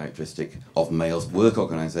much more characteristic of males. Work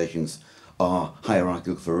organisations are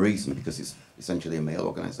hierarchical for a reason, because it's essentially a male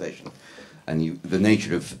organisation. And the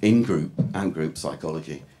nature of in-group and group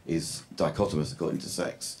psychology is dichotomous according to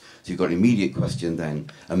sex. So you've got an immediate question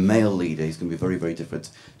then. A male leader is going to be very, very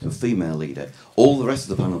different to a female leader. All the rest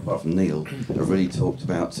of the panel, apart from Neil, have really talked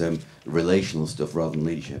about relational stuff rather than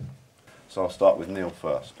leadership. So I'll start with Neil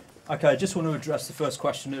first. Okay, I just want to address the first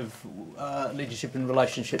question of leadership in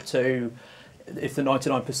relationship to if the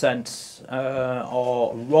 99%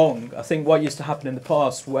 are wrong. I think what used to happen in the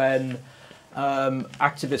past when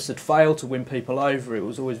activists had failed to win people over, it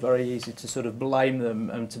was always very easy to sort of blame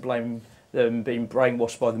them and to blame them being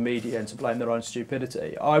brainwashed by the media and to blame their own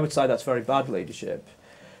stupidity. I would say that's very bad leadership,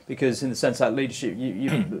 because in the sense that leadership,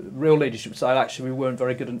 real leadership would say actually we weren't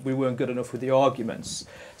good enough with the arguments.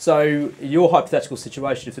 So your hypothetical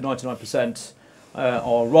situation, if the 99%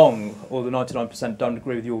 are wrong or the 99% don't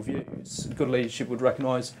agree with your views, good leadership would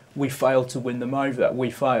recognise we failed to win them over, we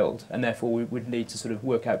failed, and therefore we would need to sort of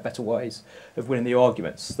work out better ways of winning the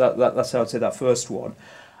arguments. That's how I'd say that first one.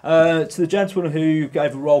 To the gentleman who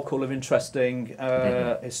gave a roll call of interesting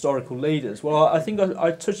historical leaders, well, I think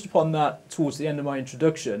I touched upon that towards the end of my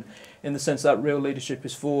introduction, in the sense that real leadership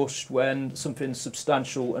is forged when something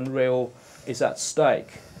substantial and real is at stake.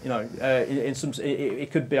 You know,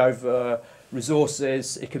 it could be over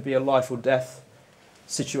resources, it could be a life or death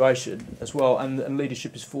situation as well, and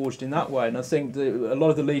leadership is forged in that way. And I think a lot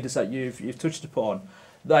of the leaders that you've touched upon,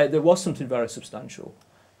 there was something very substantial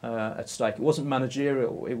at stake. It wasn't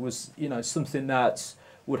managerial. It was, you know, something that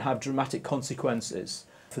would have dramatic consequences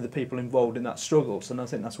for the people involved in that struggle. So I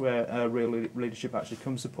think that's where real leadership actually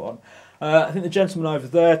comes upon. I think the gentleman over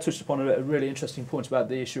there touched upon a really interesting point about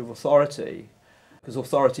the issue of authority, because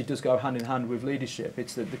authority does go hand in hand with leadership.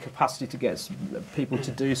 It's the capacity to get people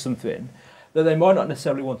to do something that they might not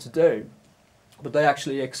necessarily want to do, but they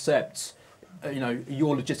actually accept, you know,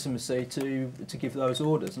 your legitimacy to give those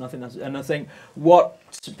orders. And I think what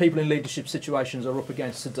people in leadership situations are up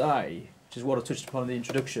against today, which is what I touched upon in the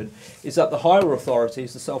introduction, is that the higher authority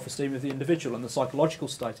is the self-esteem of the individual, and the psychological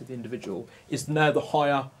state of the individual is now the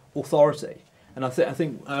higher authority. And I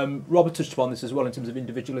think Robert touched upon this as well in terms of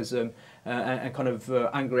individualism and kind of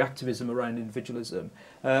angry activism around individualism.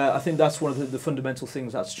 I think that's one of the fundamental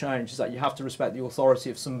things that's changed, is that you have to respect the authority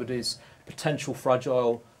of somebody's potential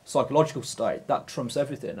fragile psychological state. That trumps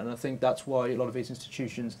everything, and I think that's why a lot of these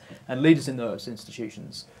institutions and leaders in those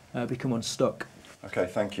institutions become unstuck. Okay,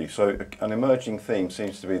 thank you. So an emerging theme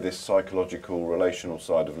seems to be this psychological, relational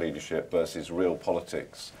side of leadership versus real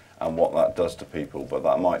politics and what that does to people, but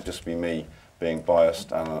that might just be me being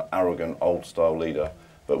biased and an arrogant, old-style leader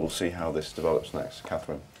but we'll see how this develops next.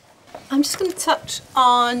 Catherine. I'm just going to touch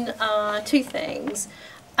on two things,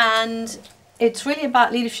 and it's really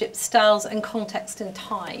about leadership styles and context and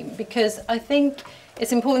time, because I think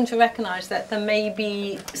it's important to recognise that there may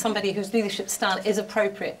be somebody whose leadership style is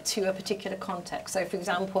appropriate to a particular context. So, for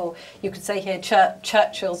example, you could say here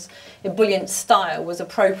Churchill's ebullient style was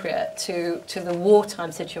appropriate to the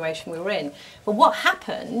wartime situation we were in. But what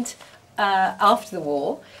happened after the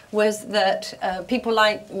war was that people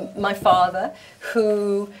like my father,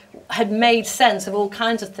 who had made sense of all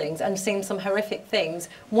kinds of things and seen some horrific things,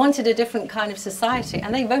 wanted a different kind of society,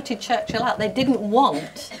 and they voted Churchill out. They didn't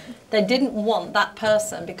want that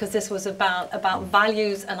person, because this was about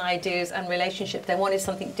values and ideas and relationships. They wanted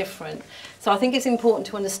something different. So I think it's important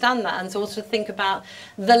to understand that, and to also think about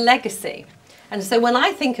the legacy. And so when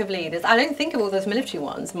I think of leaders, I don't think of all those military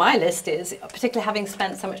ones. My list is, particularly having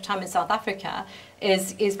spent so much time in South Africa,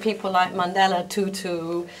 is people like Mandela,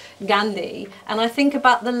 Tutu, Gandhi. And I think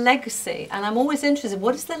about the legacy. And I'm always interested,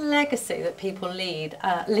 what is the legacy that people leave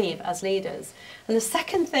as leaders? And the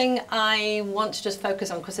second thing I want to just focus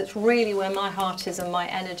on, because it's really where my heart is and my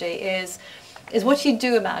energy is what you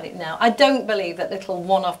do about it now. I don't believe that little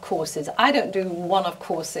one-off courses. I don't do one-off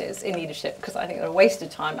courses in leadership because I think they're a waste of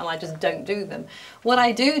time, and I just don't do them. What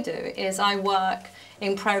I do is I work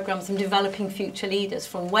in programs and developing future leaders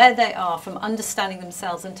from where they are, from understanding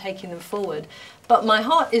themselves and taking them forward. But my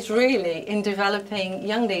heart is really in developing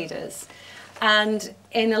young leaders. And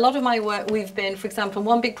in a lot of my work, we've been, for example,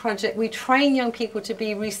 one big project, we train young people to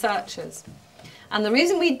be researchers. And the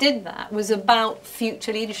reason we did that was about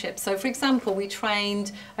future leadership. So, for example, we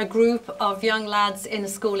trained a group of young lads in a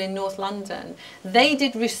school in North London. They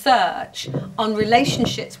did research on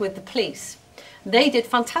relationships with the police. They did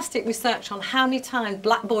fantastic research on how many times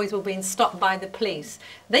black boys were being stopped by the police.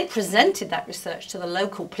 They presented that research to the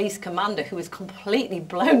local police commander, who was completely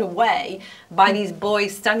blown away by these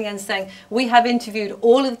boys standing and saying, "We have interviewed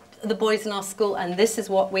all of the boys in our school, and this is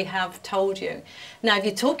what we have told you." Now, if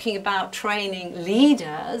you're talking about training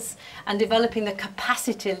leaders and developing the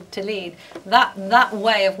capacity to lead, that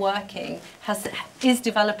way of working is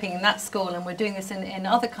developing in that school, and we're doing this in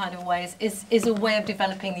other kind of ways, is a way of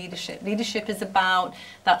developing leadership. Leadership is about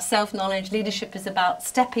that self-knowledge. Leadership is about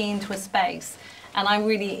stepping into a space. And I'm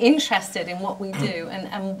really interested in what we do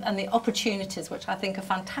and the opportunities, which I think are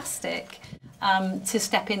fantastic, to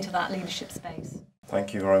step into that leadership space.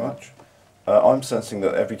 Thank you very much. I'm sensing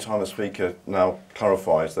that every time a speaker now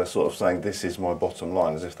clarifies, they're sort of saying, this is my bottom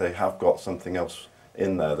line, as if they have got something else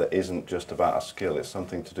in there that isn't just about a skill, it's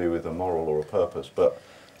something to do with a moral or a purpose. But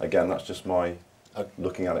again, that's just my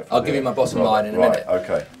looking at it from I'll give you my bottom line in a minute.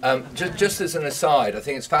 Okay. Just as an aside, I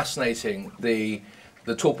think it's fascinating, the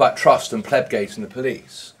talk about trust and plebgate in the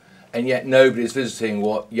police, and yet nobody's visiting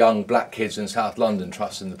what young black kids in South London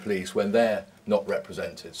trust in the police when they're not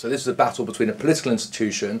represented. So this is a battle between a political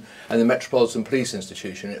institution and the Metropolitan Police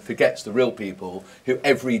Institution. It forgets the real people who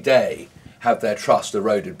every day have their trust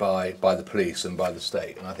eroded by the police and by the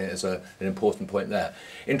state. And I think there's an important point there.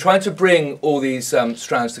 In trying to bring all these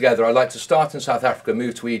strands together, I'd like to start in South Africa,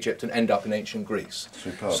 move to Egypt, and end up in ancient Greece.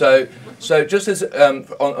 Superb. So just as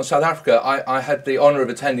on South Africa, I had the honour of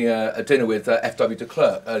attending a dinner with F.W. de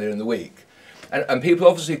Klerk earlier in the week. And people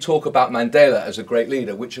obviously talk about Mandela as a great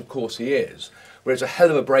leader, which of course he is, whereas a hell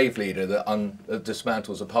of a brave leader that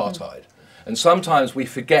dismantles apartheid. And sometimes we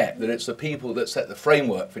forget that it's the people that set the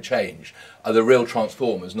framework for change are the real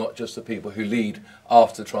transformers, not just the people who lead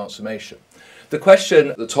after transformation. The question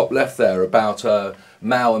at the top left there about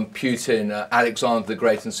Mao and Putin, Alexander the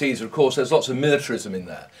Great and Caesar, of course there's lots of militarism in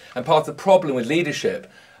there. And part of the problem with leadership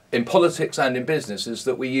in politics and in business is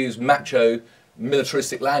that we use macho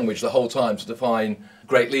militaristic language the whole time to define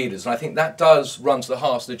great leaders. And I think that does run to the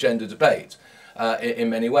heart of the gender debate in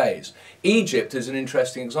many ways. Egypt is an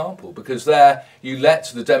interesting example, because there you let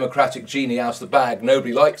the democratic genie out of the bag,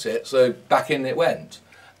 nobody liked it, so back in it went.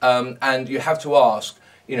 And you have to ask,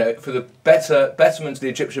 you know, for the betterment of the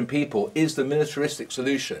Egyptian people, is the militaristic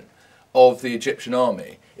solution of the Egyptian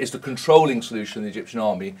army, is the controlling solution of the Egyptian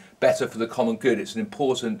army better for the common good? It's an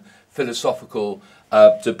important philosophical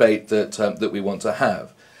debate that we want to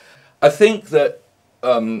have. I think that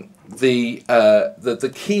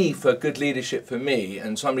the key for good leadership for me,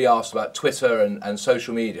 and somebody asked about Twitter and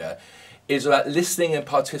social media, is about listening and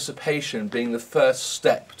participation being the first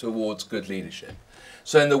step towards good leadership.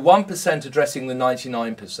 So in the 1% addressing the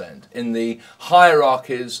 99%, in the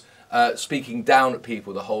hierarchies speaking down at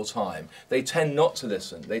people the whole time, they tend not to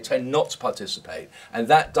listen, they tend not to participate, and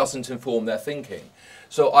that doesn't inform their thinking.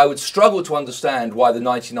 So I would struggle to understand why the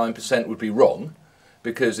 99% would be wrong,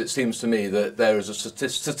 because it seems to me that there is a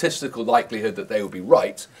statistical likelihood that they will be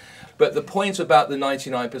right. But the point about the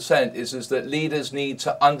 99% is that leaders need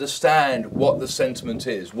to understand what the sentiment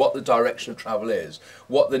is, what the direction of travel is,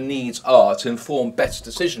 what the needs are to inform better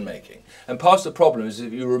decision making. And part of the problem is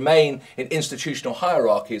if you remain in institutional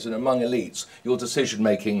hierarchies and among elites, your decision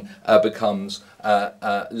making becomes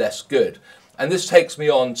less good. And this takes me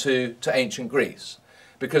on to ancient Greece,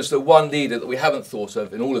 because the one leader that we haven't thought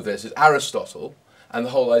of in all of this is Aristotle, and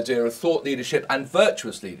the whole idea of thought leadership and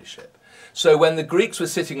virtuous leadership. So when the Greeks were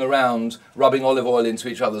sitting around rubbing olive oil into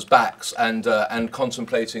each other's backs and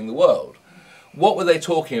contemplating the world, what were they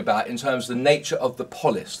talking about in terms of the nature of the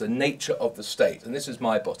polis, the nature of the state? And this is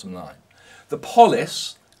my bottom line. The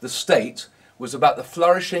polis, the state, was about the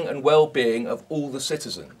flourishing and well-being of all the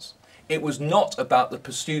citizens. It was not about the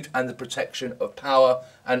pursuit and the protection of power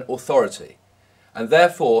and authority. And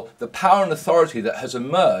therefore, the power and authority that has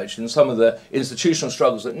emerged in some of the institutional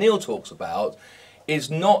struggles that Neil talks about is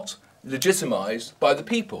not legitimised by the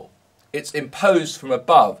people. It's imposed from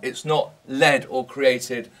above. It's not led or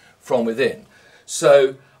created from within.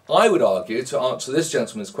 So I would argue, to answer this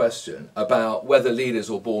gentleman's question about whether leaders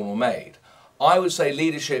are born or made, I would say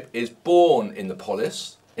leadership is born in the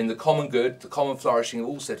polis, in the common good, the common flourishing of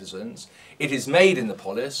all citizens. It is made in the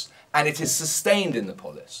polis, and it is sustained in the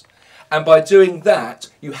polis. And by doing that,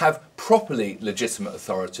 you have properly legitimate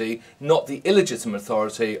authority, not the illegitimate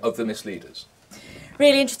authority of the misleaders.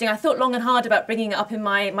 Really interesting. I thought long and hard about bringing it up in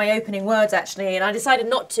my opening words, actually, and I decided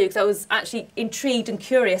not to because I was actually intrigued and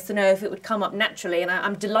curious to know if it would come up naturally, and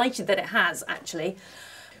I'm delighted that it has, actually.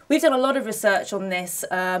 We've done a lot of research on this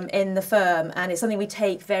in the firm, and it's something we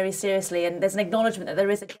take very seriously, and there's an acknowledgement that there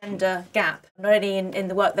is a gender gap, not only in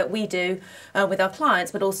the work that we do with our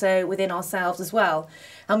clients, but also within ourselves as well.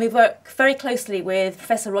 And we work very closely with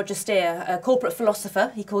Professor Roger Steer, a corporate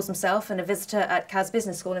philosopher, he calls himself, and a visitor at Cas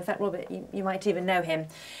Business School. In fact, Robert, you might even know him.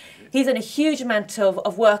 He's done a huge amount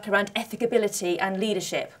of work around ethicability and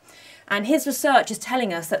leadership. And his research is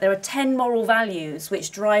telling us that there are 10 moral values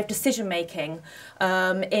which drive decision-making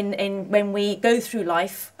when we go through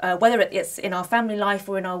life, whether it's in our family life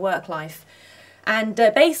or in our work life. And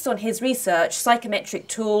based on his research, psychometric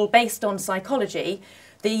tool, based on psychology,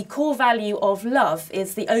 the core value of love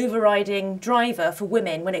is the overriding driver for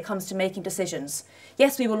women when it comes to making decisions.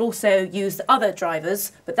 Yes, we will also use other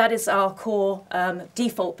drivers, but that is our core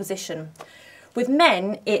default position. With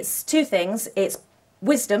men, it's two things. It's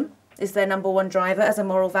wisdom is their number one driver as a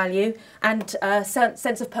moral value, and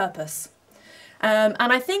sense of purpose. And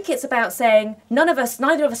I think it's about saying neither of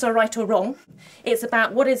us are right or wrong. It's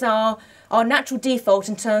about what is our natural default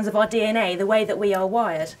in terms of our DNA, the way that we are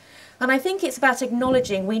wired. And I think it's about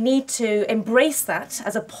acknowledging we need to embrace that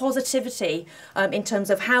as a positivity in terms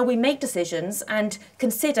of how we make decisions and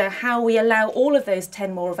consider how we allow all of those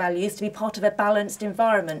 10 moral values to be part of a balanced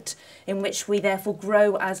environment in which we therefore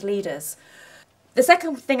grow as leaders. The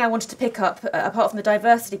second thing I wanted to pick up, apart from the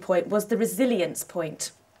diversity point, was the resilience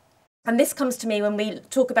point. And this comes to me when we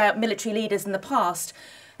talk about military leaders in the past.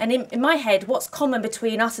 And in my head, what's common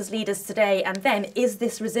between us as leaders today and them is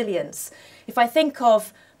this resilience. If I think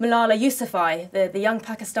of Malala Yousafzai, the young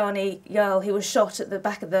Pakistani girl who was shot at the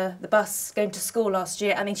back of the bus going to school last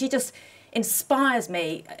year, I mean, she just inspires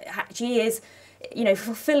me. She is,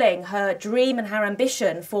 fulfilling her dream and her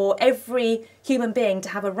ambition for every human being to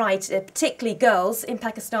have a right, particularly girls in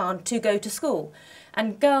Pakistan, to go to school.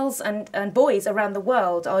 And girls and boys around the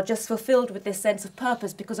world are just fulfilled with this sense of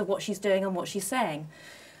purpose because of what she's doing and what she's saying.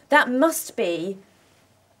 That must be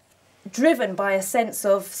driven by a sense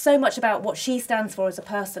of so much about what she stands for as a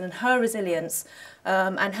person and her resilience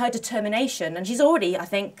and her determination. And she's already, I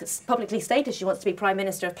think, publicly stated she wants to be Prime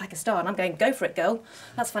Minister of Pakistan. I'm going, go for it, girl.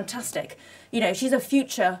 That's fantastic. She's a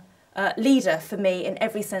future leader for me in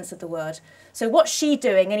every sense of the word. So what's she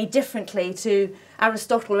doing any differently to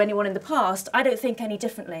Aristotle or anyone in the past? I don't think any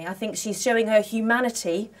differently. I think she's showing her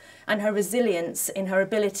humanity and her resilience in her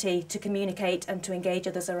ability to communicate and to engage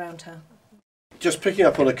others around her. Just picking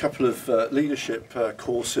up on a couple of leadership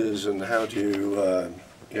courses and how do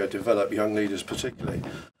you develop young leaders particularly.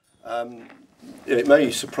 It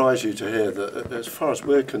may surprise you to hear that as far as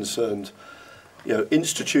we're concerned,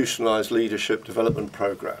 institutionalised leadership development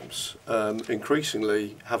programs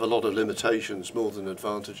increasingly have a lot of limitations more than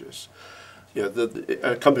advantages.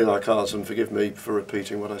 A company like ours, and forgive me for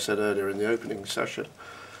repeating what I said earlier in the opening session,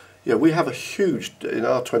 we have in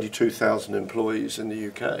our 22,000 employees in the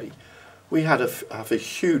UK, we have a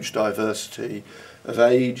huge diversity of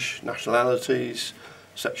age, nationalities,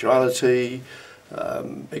 sexuality,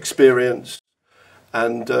 experience,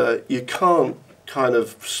 and you can't kind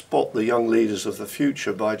of spot the young leaders of the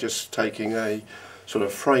future by just taking a sort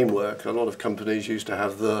of framework. A lot of companies used to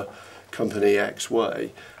have the company X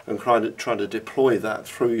way, and trying to deploy that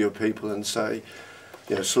through your people and say,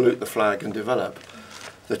 you know, salute the flag and develop.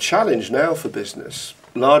 The challenge now for business,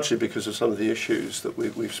 largely because of some of the issues that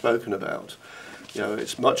we've spoken about, you know,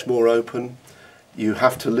 it's much more open. You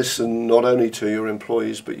have to listen not only to your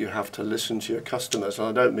employees, but you have to listen to your customers. And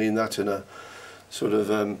I don't mean that in a sort of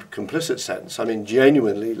complicit sense. I mean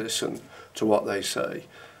genuinely listen to what they say.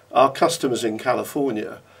 Our customers in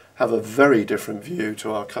California have a very different view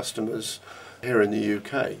to our customers here in the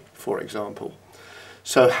UK, for example.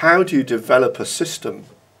 So how do you develop a system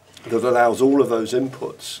that allows all of those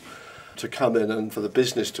inputs to come in and for the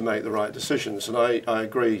business to make the right decisions? And I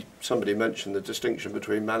agree, somebody mentioned the distinction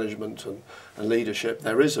between management and leadership.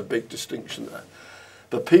 There is a big distinction there.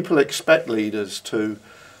 But people expect leaders to,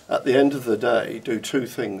 at the end of the day, do two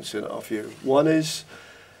things in our view. One is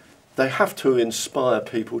they have to inspire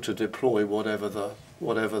people to deploy whatever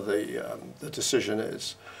the decision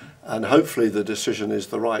is. And hopefully the decision is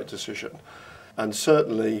the right decision. And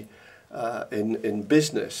certainly in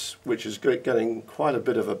business, which is getting quite a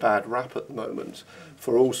bit of a bad rap at the moment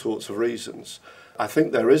for all sorts of reasons, I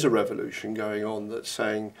think there is a revolution going on that's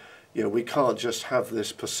saying, you know, we can't just have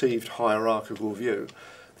this perceived hierarchical view.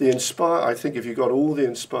 I think if you got all the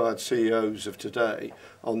inspired CEOs of today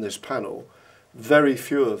on this panel, very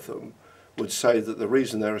few of them would say that the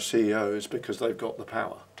reason they're a CEO is because they've got the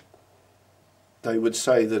power. They would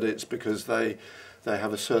say that it's because they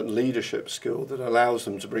have a certain leadership skill that allows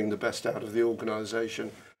them to bring the best out of the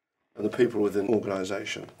organisation and the people within the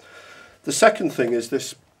organisation. The second thing is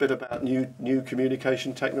this bit about new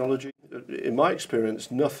communication technology. In my experience,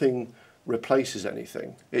 nothing replaces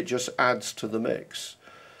anything. It just adds to the mix.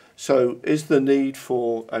 So is the need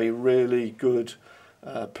for a really good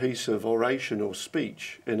piece of oration or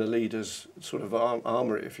speech in a leader's sort of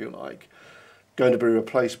armoury, if you like, going to be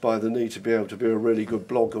replaced by the need to be able to be a really good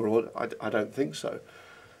blogger? I don't think so.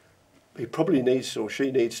 He probably needs, or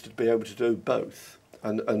she needs, to be able to do both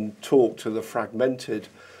and talk to the fragmented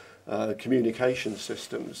communication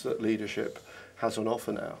systems that leadership has on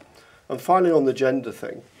offer now. And finally, on the gender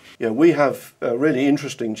thing, you know, we have a really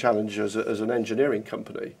interesting challenge as an engineering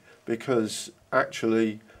company, because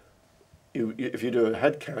actually, if you do a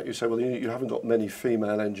head count, you say, well, you haven't got many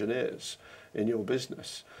female engineers in your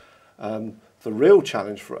business. The real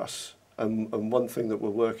challenge for us, and one thing that we're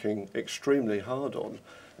working extremely hard on,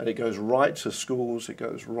 and it goes right to schools, it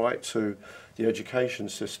goes right to the education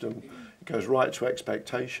system, it goes right to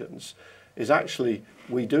expectations, is actually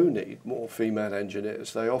we do need more female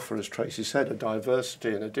engineers. They offer, as Tracy said, a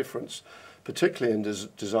diversity and a difference, particularly in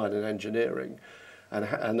design and engineering.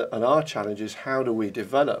 And our challenge is, how do we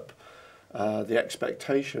develop the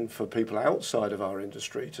expectation for people outside of our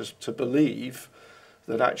industry to believe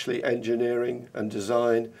that actually engineering and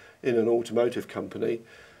design in an automotive company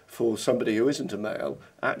for somebody who isn't a male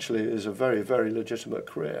actually is a very, very legitimate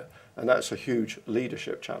career. And that's a huge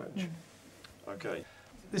leadership challenge. Okay.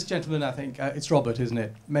 This gentleman, I think, it's Robert, isn't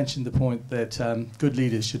it, mentioned the point that good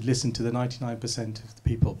leaders should listen to the 99% of the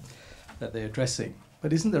people that they're addressing.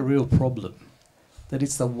 But isn't the real problem that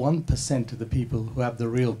it's the 1% of the people who have the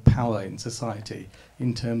real power in society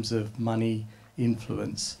in terms of money,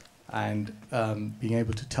 influence, and being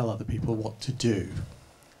able to tell other people what to do?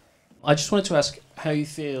 I just wanted to ask how you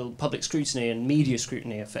feel public scrutiny and media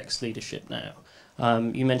scrutiny affects leadership now.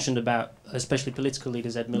 You mentioned about, especially political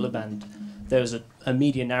leaders, Ed Miliband. There was a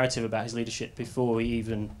media narrative about his leadership before he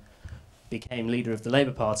even became leader of the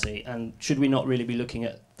Labour Party. And should we not really be looking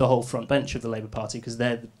at the whole front bench of the Labour Party, because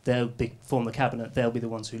they'll form the cabinet, they'll be the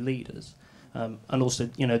ones who lead us. And also,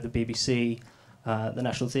 you know, the BBC, the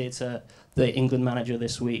National Theatre, the England manager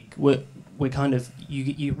this week. We're kind of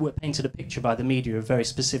we're painted a picture by the media of very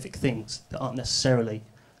specific things that aren't necessarily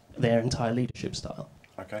their entire leadership style.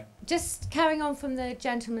 Okay. Just carrying on from the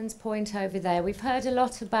gentleman's point over there, we've heard a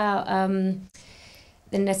lot about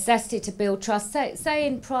the necessity to build trust, say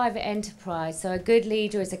in private enterprise. So a good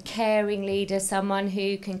leader is a caring leader, someone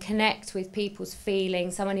who can connect with people's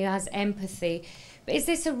feelings, someone who has empathy. But is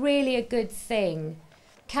this really a good thing?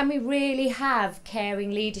 Can we really have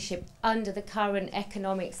caring leadership under the current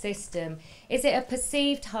economic system? Is it a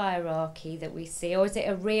perceived hierarchy that we see, or is it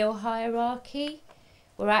a real hierarchy?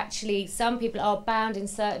 Where actually some people are bound in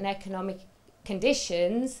certain economic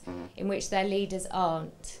conditions in which their leaders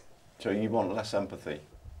aren't. So you want less empathy?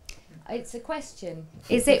 It's a question.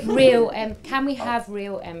 Is it real? Can we have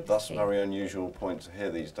real empathy? That's a very unusual point to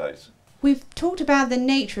hear these days. We've talked about the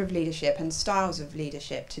nature of leadership and styles of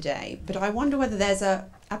leadership today, but I wonder whether there's a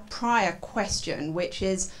prior question, which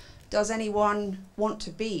is, does anyone want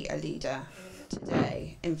to be a leader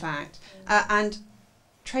today, in fact? And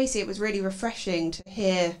Tracy, it was really refreshing to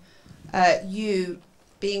hear you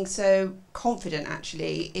being so confident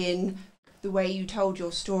actually in the way you told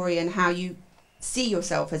your story and how you see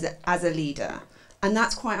yourself as a leader. And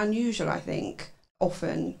that's quite unusual, I think,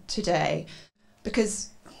 often today, because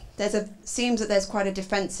seems that there's quite a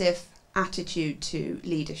defensive attitude to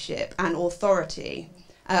leadership and authority,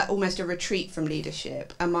 almost a retreat from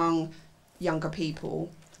leadership among younger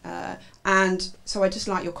people. And so I'd just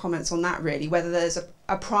like your comments on that, really, whether there's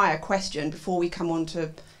a prior question before we come on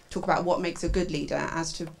to talk about what makes a good leader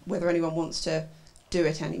as to whether anyone wants to do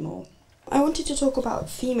it anymore. I wanted to talk about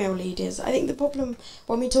female leaders. I think the problem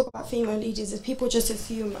when we talk about female leaders is people just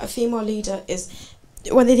assume a female leader is,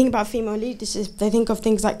 when they think about female leadership, they think of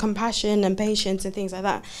things like compassion and patience and things like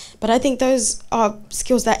that. But I think those are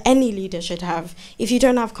skills that any leader should have. If you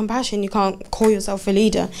don't have compassion, you can't call yourself a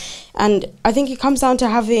leader. And I think it comes down to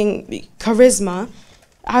having charisma,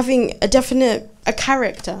 having a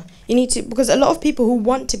character. You need to, because a lot of people who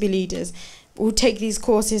want to be leaders, who take these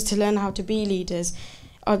courses to learn how to be leaders,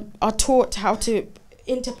 are taught how to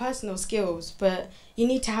interpersonal skills, but you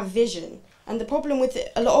need to have vision. And the problem with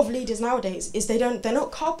a lot of leaders nowadays is they're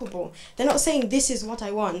not culpable. They're not saying this is what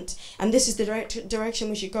I want and this is the direction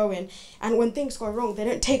we should go in. And when things go wrong, they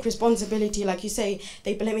don't take responsibility, like you say.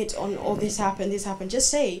 They blame it on, oh, this happened. Just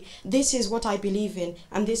say, this is what I believe in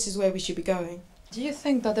and this is where we should be going. Do you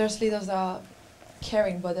think that there's leaders that are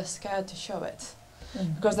caring but they're scared to show it?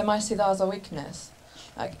 Because they might see that as a weakness.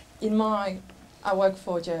 Like I work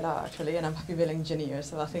for JLR actually, and I'm happy billing engineer,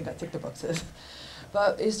 so I think I tick the boxes.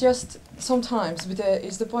 But it's just sometimes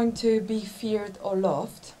is the point to be feared or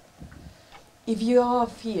loved. If you are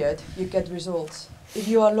feared, you get results. If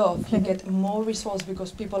you are loved, you get more results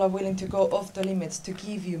because people are willing to go off the limits to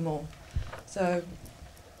give you more. So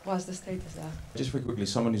what's the status there? Just very quickly,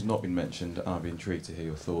 someone who's not been mentioned, and I'd be intrigued to hear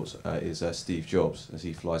your thoughts, is Steve Jobs, as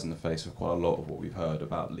he flies in the face of quite a lot of what we've heard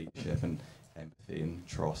about leadership and empathy and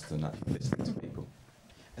trust and actually listening to people.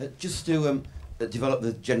 Just to develop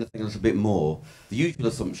the gender thing a little bit more, the usual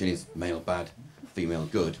assumption is male bad, female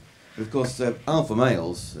good. But of course, alpha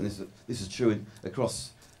males, and this is true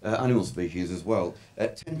across animal species as well,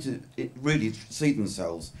 tend to really see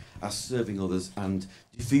themselves as serving others and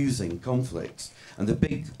diffusing conflicts. And the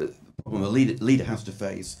big problem a leader has to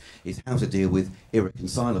face is how to deal with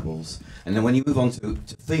irreconcilables. And then when you move on to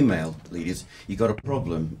female leaders, you've got a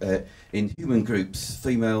problem. In human groups,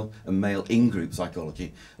 female and male in-group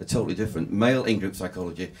psychology are totally different. Male in-group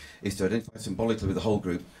psychology is to identify symbolically with the whole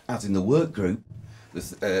group, as in the work group.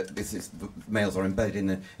 Males are embedded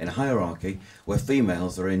in a hierarchy, where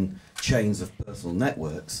females are in chains of personal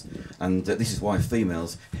networks, and this is why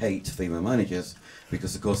females hate female managers,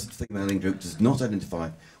 because of course the female in-group does not identify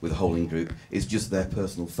with the whole in-group, it's just their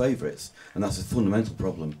personal favourites, and that's a fundamental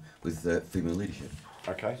problem with female leadership.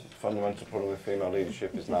 Okay, the fundamental problem with female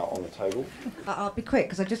leadership is now on the table. I'll be quick,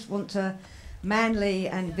 because I just want to manly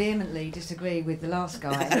and vehemently disagree with the last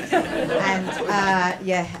guy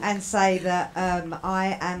and say that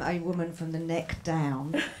I am a woman from the neck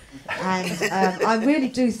down, and I really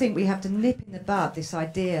do think we have to nip in the bud this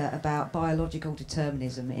idea about biological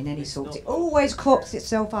determinism in any sort. It always crops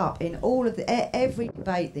itself up in all of every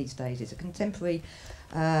debate these days. It's a contemporary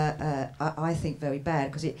I think very bad,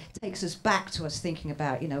 because it takes us back to us thinking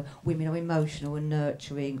about, women are emotional and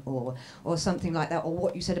nurturing, or something like that, or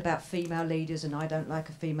what you said about female leaders, and I don't like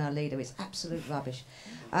a female leader. It's absolute rubbish.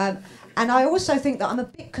 And I also think that I'm a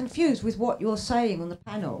bit confused with what you're saying on the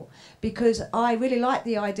panel, because I really like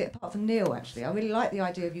the idea, apart from Neil actually, I really like the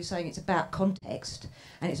idea of you saying it's about context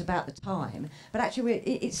and it's about the time, but actually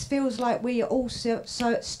it feels like we are all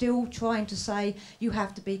still trying to say you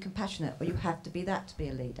have to be compassionate or you have to be that to be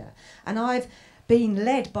a leader. And I've been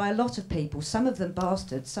led by a lot of people, some of them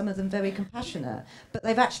bastards, some of them very compassionate, but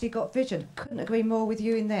they've actually got vision. Couldn't agree more with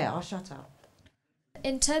you in there. I'll shut up.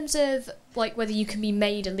 In terms of whether you can be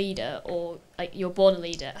made a leader or you're born a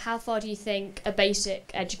leader, how far do you think a basic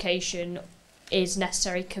education is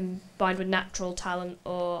necessary combined with natural talent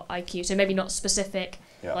or IQ? So maybe not specific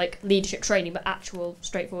leadership training, but actual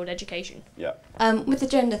straightforward education. Yeah. With the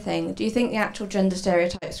gender thing, do you think the actual gender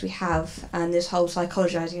stereotypes we have and this whole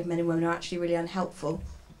psychologising of men and women are actually really unhelpful?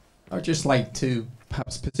 I'd just like to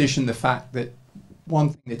perhaps position the fact that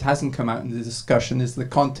one thing that hasn't come out in the discussion is the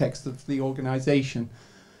context of the organisation.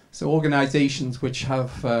 So organisations which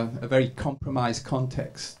have a very compromised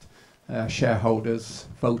context, shareholders,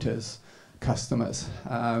 voters, customers,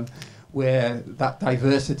 where that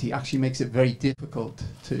diversity actually makes it very difficult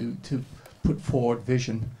to put forward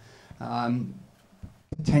vision,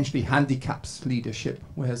 potentially handicaps leadership,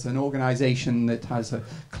 whereas an organisation that has a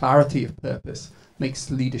clarity of purpose,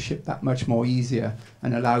 makes leadership that much more easier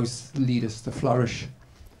and allows leaders to flourish.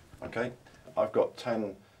 Okay, I've got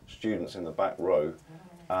 10 students in the back row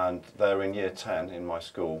and they're in year 10 in my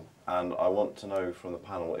school, and I want to know from the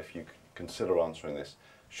panel if you consider answering this.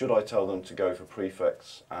 Should I tell them to go for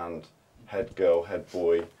prefects and head girl, head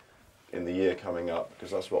boy in the year coming up,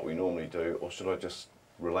 because that's what we normally do, or should I just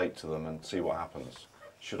relate to them and see what happens?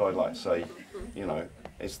 Should I like say, you know,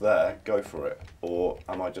 it's there, go for it, or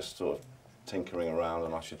am I just sort of tinkering around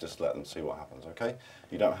and I should just let them see what happens, okay?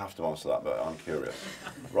 You don't have to answer that, but I'm curious.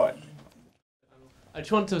 Right. I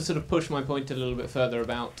just want to sort of push my point a little bit further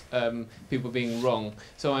about people being wrong.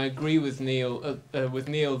 So I agree with Neil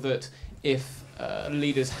that if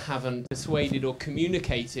leaders haven't persuaded or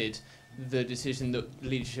communicated the decision that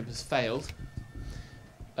leadership has failed,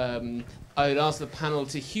 I would ask the panel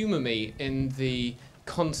to humour me in the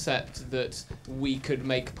concept that we could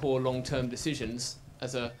make poor long-term decisions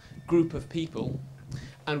as a group of people,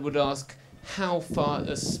 and would ask how far,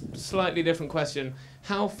 a slightly different question,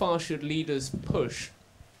 how far should leaders push,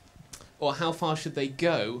 or how far should they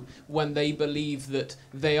go when they believe that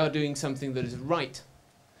they are doing something that is right,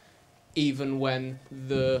 even when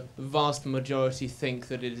the vast majority think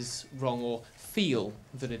that it is wrong or feel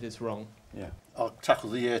that it is wrong? Yeah. I'll tackle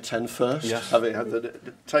the year 10 first. Yes. Having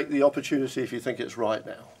had take the opportunity if you think it's right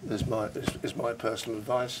now, is my personal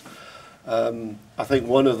advice. I think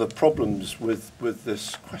one of the problems with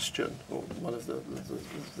this question, or one of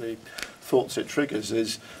the thoughts it triggers,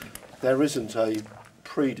 is there isn't a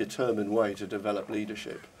predetermined way to develop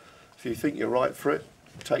leadership. If you think you're right for it,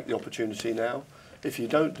 take the opportunity now. If you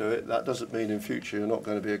don't do it, that doesn't mean in future you're not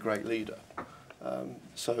going to be a great leader.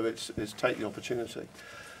 So it's take the opportunity.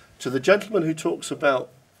 To the gentleman who talks about,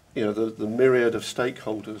 you know, the myriad of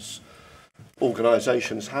stakeholders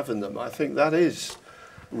organisations have in them, I think that is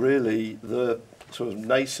really the sort of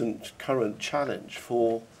nascent current challenge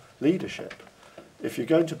for leadership. If you're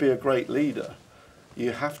going to be a great leader,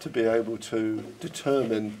 you have to be able to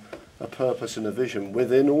determine a purpose and a vision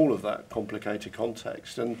within all of that complicated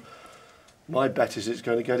context. And my bet is it's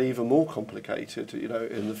going to get even more complicated, you know,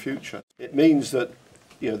 in the future. It means that,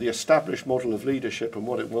 you know, the established model of leadership and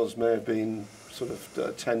what it was may have been sort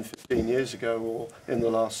of 10, 15 years ago, or in the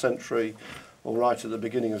last century, or right at the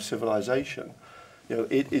beginning of civilization. You know,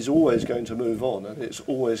 it is always going to move on, and it's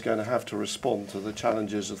always going to have to respond to the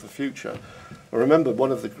challenges of the future. I remember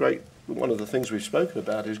one of the things we've spoken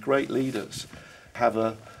about is great leaders have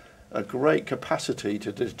a great capacity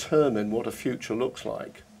to determine what a future looks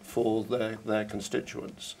like for their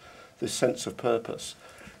constituents, this sense of purpose.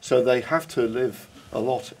 So they have to live a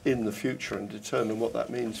lot in the future and determine what that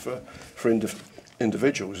means for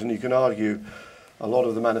individuals. And you can argue a lot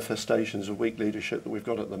of the manifestations of weak leadership that we've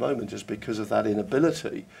got at the moment is because of that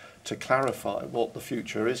inability to clarify what the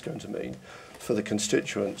future is going to mean for the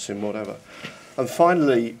constituents in whatever. And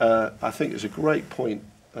finally, I think it's a great point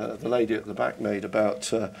the lady at the back made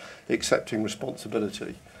about accepting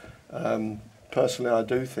responsibility. Personally, I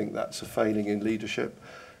do think that's a failing in leadership.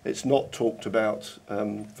 It's not talked about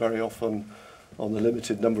very often on the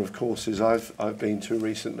limited number of courses I've been to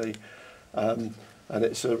recently. And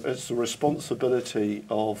it's the responsibility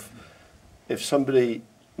of, if somebody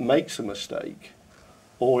makes a mistake,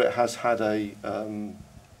 or it has had a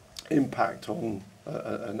impact on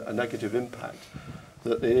a negative impact,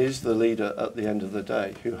 that it is the leader at the end of the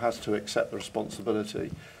day who has to accept the responsibility,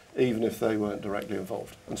 even if they weren't directly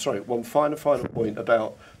involved. And sorry, one final point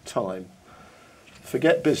about time.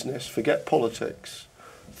 Forget business, forget politics.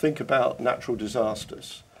 Think about natural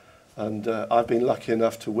disasters. And I've been lucky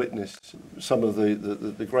enough to witness some of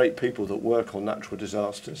the great people that work on natural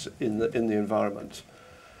disasters in the environment.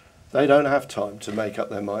 They don't have time to make up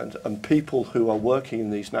their mind, and people who are working in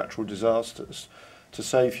these natural disasters to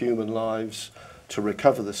save human lives, to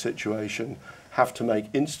recover the situation, have to make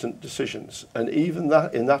instant decisions. And even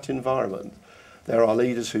that, in that environment, there are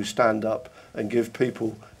leaders who stand up and give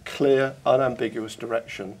people clear, unambiguous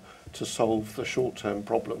direction to solve the short-term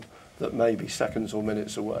problem that may be seconds or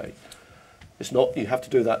minutes away. It's not, you have to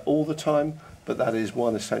do that all the time, but that is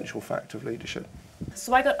one essential fact of leadership.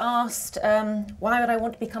 So I got asked, why would I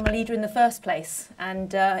want to become a leader in the first place?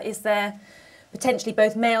 And is there potentially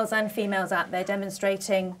both males and females out there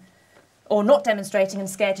demonstrating or not demonstrating and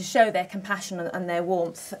scared to show their compassion and their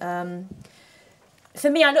warmth? For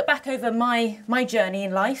me, I look back over my journey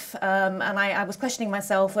in life, and I was questioning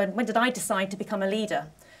myself, when did I decide to become a leader?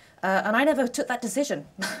 And I never took that decision.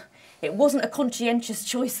 It wasn't a conscientious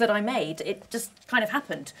choice that I made. It just kind of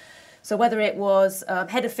happened. So whether it was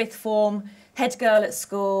head of fifth form, head girl at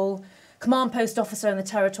school, command post officer in the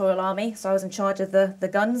Territorial Army, so I was in charge of the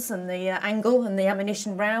guns and the angle and the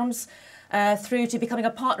ammunition rounds, through to becoming a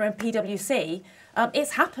partner in PwC,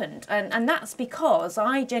 it's happened. And that's because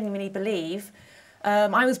I genuinely believe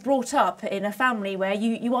I was brought up in a family where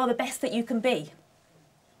you are the best that you can be.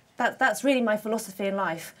 That's really my philosophy in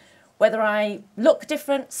life. Whether I look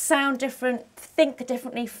different, sound different, think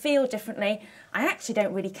differently, feel differently, I actually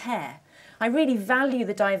don't really care. I really value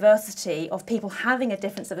the diversity of people having a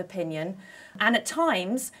difference of opinion, and at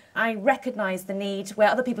times I recognise the need where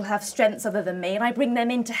other people have strengths other than me, and I bring them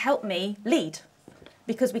in to help me lead,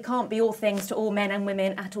 because we can't be all things to all men and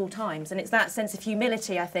women at all times. And it's that sense of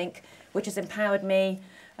humility, I think, which has empowered me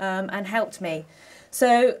and helped me.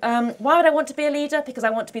 So why would I want to be a leader? Because I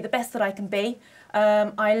want to be the best that I can be.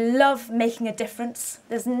 I love making a difference.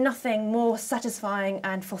 There's nothing more satisfying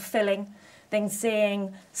and fulfilling than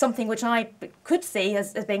seeing something which I could see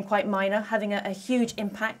as being quite minor, having a huge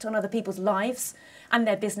impact on other people's lives and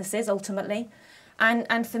their businesses ultimately.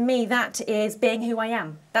 And for me, that is being who I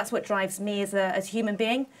am. That's what drives me as a human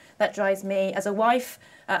being. That drives me as a wife,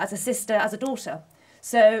 as a sister, as a daughter.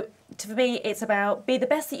 So for me, it's about be the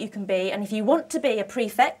best that you can be. And if you want to be a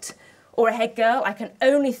prefect or a head girl, I can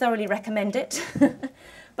only thoroughly recommend it.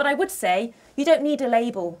 But I would say you don't need a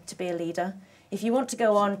label to be a leader. If you want to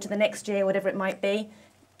go on to the next year, whatever it might be,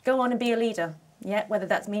 go on and be a leader. Yeah, whether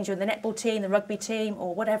that means you're in the netball team, the rugby team,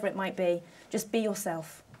 or whatever it might be. Just be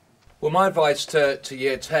yourself. Well, my advice to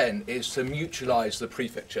year 10 is to mutualise the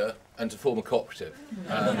prefecture and to form a cooperative.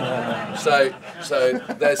 So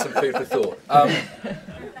there's some food for thought.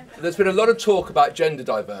 There's been a lot of talk about gender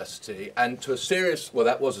diversity, and to a serious, well,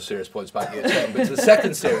 that was a serious point about year 10, but to the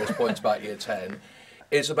second serious point about year 10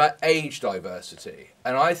 is about age diversity.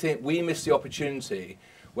 And I think we miss the opportunity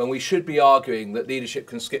when we should be arguing that leadership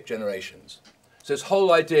can skip generations. So this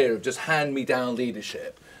whole idea of just hand-me-down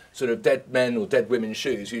leadership, sort of dead men or dead women's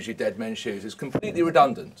shoes, usually dead men's shoes, is completely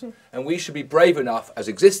redundant. And we should be brave enough as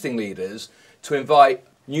existing leaders to invite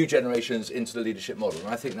new generations into the leadership model. And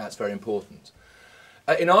I think that's very important.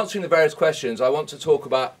 In answering the various questions, I want to talk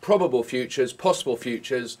about probable futures, possible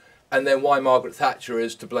futures, and then why Margaret Thatcher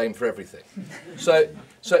is to blame for everything. So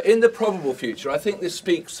in the probable future, I think this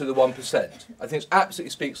speaks to the 1%. I think it absolutely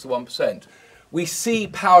speaks to the 1%. We see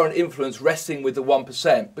power and influence resting with the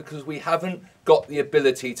 1% because we haven't got the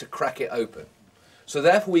ability to crack it open. So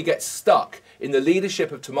therefore we get stuck in the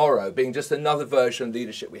leadership of tomorrow being just another version of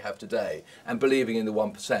leadership we have today and believing in the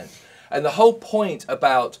 1%. And the whole point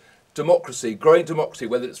about democracy, growing democracy,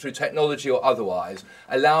 whether it's through technology or otherwise,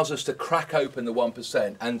 allows us to crack open the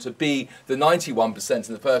 1% and to be the 91%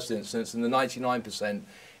 in the first instance and the 99%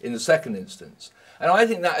 in the second instance. And I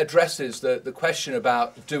think that addresses the question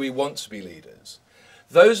about, do we want to be leaders?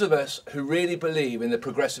 Those of us who really believe in the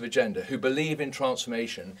progressive agenda, who believe in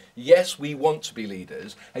transformation, yes, we want to be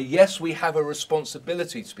leaders, and yes, we have a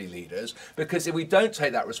responsibility to be leaders, because if we don't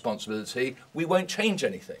take that responsibility, we won't change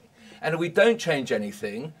anything. And if we don't change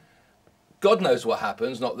anything, God knows what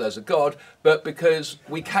happens, not there's a God, but because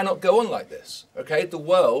we cannot go on like this, okay? The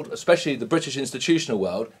world, especially the British institutional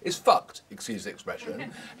world, is fucked, excuse the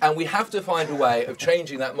expression, and we have to find a way of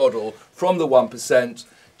changing that model from the 1%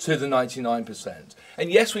 to the 99%.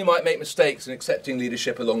 And yes, we might make mistakes in accepting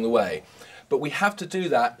leadership along the way, but we have to do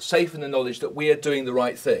that safe in the knowledge that we are doing the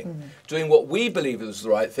right thing, doing what we believe is the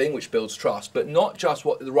right thing, which builds trust, but not just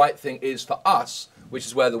what the right thing is for us, which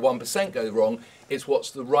is where the 1% goes wrong. It's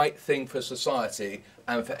what's the right thing for society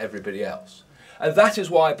and for everybody else. And that is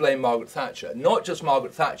why I blame Margaret Thatcher. Not just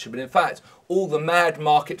Margaret Thatcher, but in fact, all the mad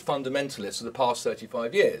market fundamentalists of the past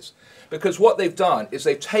 35 years. Because what they've done is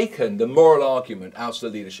they've taken the moral argument out of the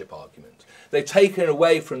leadership argument. They've taken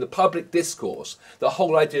away from the public discourse the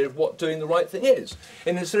whole idea of what doing the right thing is.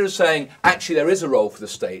 And instead of saying, actually there is a role for the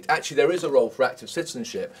state, actually there is a role for active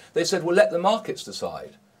citizenship, they said, well, let the markets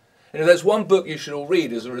decide. And if there's one book you should all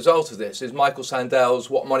read as a result of this, is Michael Sandel's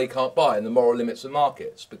What Money Can't Buy and the Moral Limits of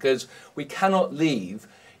Markets, because we cannot leave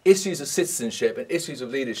issues of citizenship and issues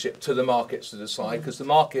of leadership to the markets to decide, because the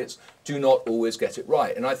markets do not always get it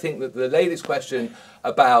right. And I think that the lady's question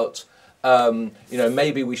about,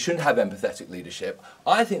 maybe we shouldn't have empathetic leadership,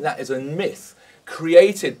 I think that is a myth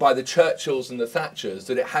created by the Churchills and the Thatchers,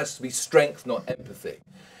 that it has to be strength, not empathy.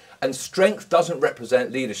 And strength doesn't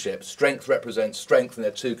represent leadership. Strength represents strength, and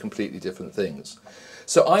they're two completely different things.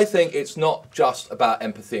 So I think it's not just about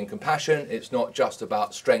empathy and compassion. It's not just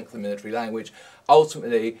about strength and military language.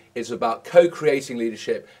 Ultimately, it's about co-creating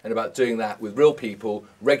leadership and about doing that with real people,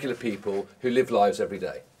 regular people who live lives every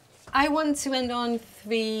day. I want to end on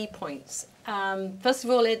 3 points. First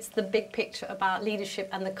of all, it's the big picture about leadership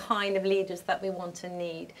and the kind of leaders that we want to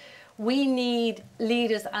need. We need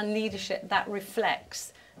leaders and leadership that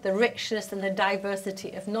reflects the richness and the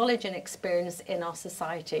diversity of knowledge and experience in our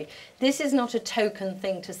society. This is not a token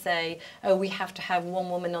thing to say, oh, we have to have one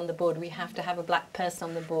woman on the board, we have to have a black person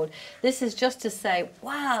on the board. This is just to say,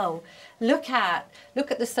 wow, look at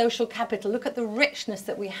the social capital, look at the richness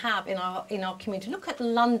that we have in our community. Look at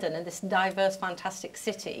London and this diverse, fantastic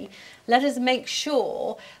city. Let us make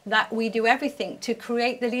sure that we do everything to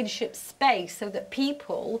create the leadership space so that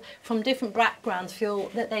people from different backgrounds feel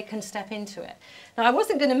that they can step into it. Now, I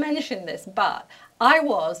wasn't going to mention this, but I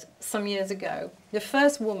was, some years ago, the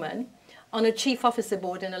first woman on a chief officer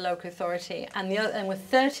board in a local authority, and with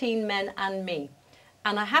 13 men and me.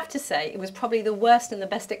 And I have to say, it was probably the worst and the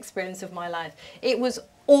best experience of my life. It was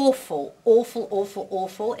awful, awful, awful,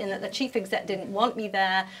 awful, in that the chief exec didn't want me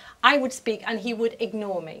there. I would speak and he would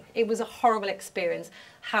ignore me. It was a horrible experience.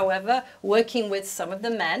 However, working with some of the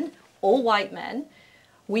men, all white men,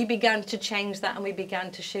 we began to change that and we began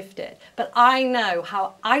to shift it. But I know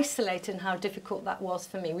how isolated and how difficult that was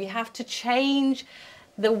for me. We have to change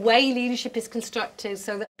the way leadership is constructed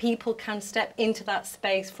so that people can step into that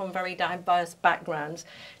space from very diverse backgrounds.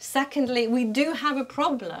 Secondly, we do have a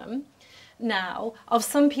problem now of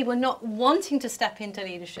some people not wanting to step into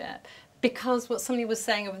leadership because what somebody was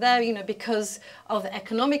saying over there, because of the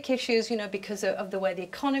economic issues, because of the way the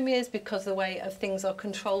economy is, because of the way of things are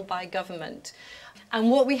controlled by government.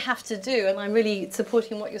 And what we have to do, and I'm really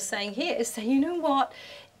supporting what you're saying here, is say, you know what?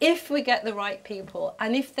 If we get the right people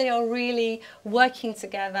and if they are really working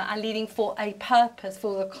together and leading for a purpose,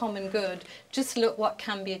 for the common good, just look what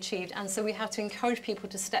can be achieved. And so we have to encourage people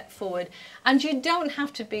to step forward. And you don't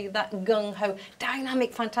have to be that gung-ho,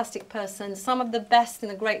 dynamic, fantastic person. Some of the best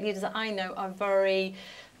and the great leaders that I know are very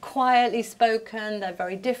quietly spoken, they're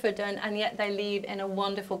very diffident, and yet they lead in a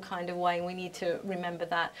wonderful kind of way, and we need to remember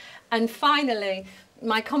that. And finally,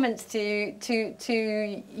 my comments to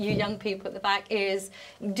you young people at the back is,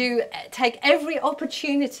 do take every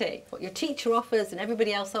opportunity, what your teacher offers and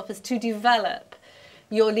everybody else offers, to develop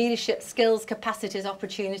your leadership skills, capacities,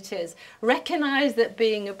 opportunities. Recognise that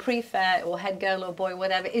being a prefect or head girl or boy,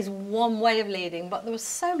 whatever, is one way of leading, but there are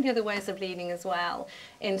so many other ways of leading as well,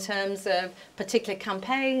 in terms of particular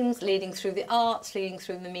campaigns, leading through the arts, leading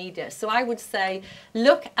through the media. So I would say,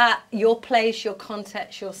 look at your place, your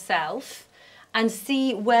context, yourself, and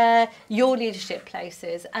see where your leadership place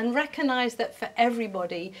is, and recognise that for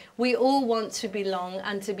everybody, we all want to belong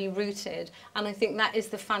and to be rooted. And I think that is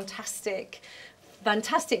the fantastic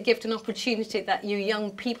gift and opportunity that you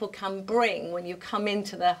young people can bring when you come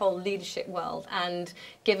into the whole leadership world, and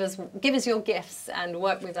give us your gifts and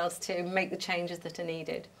work with us to make the changes that are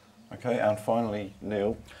needed. Okay, and finally,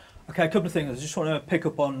 Neil. Okay, a couple of things. I just want to pick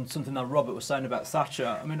up on something that Robert was saying about Thatcher.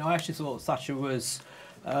 I mean, I actually thought Thatcher was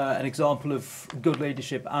an example of good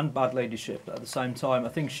leadership and bad leadership at the same time. I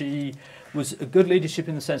think she was a good leadership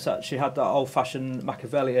in the sense that she had that old-fashioned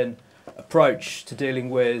Machiavellian approach to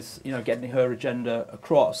dealing with, getting her agenda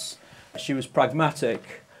across. She was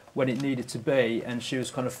pragmatic when it needed to be, and she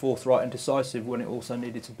was kind of forthright and decisive when it also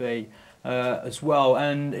needed to be as well.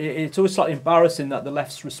 And it's always slightly embarrassing that the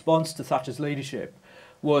left's response to Thatcher's leadership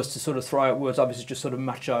was to sort of throw out words, obviously just sort of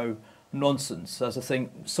macho nonsense, as I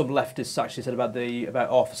think some leftists actually said about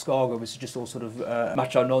Arthur Scargill, which is just all sort of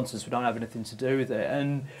macho nonsense. We don't have anything to do with it.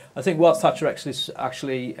 And I think what Thatcher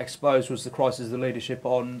actually exposed was the crisis of the leadership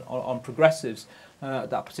on progressives at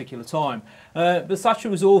that particular time. But Thatcher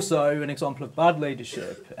was also an example of bad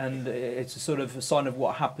leadership, and it's a sort of a sign of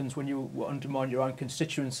what happens when you undermine your own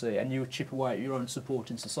constituency and you chip away at your own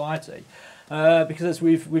support in society. Because as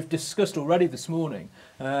we've discussed already this morning,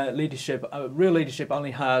 real leadership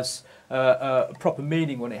only has a proper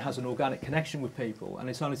meaning when it has an organic connection with people, and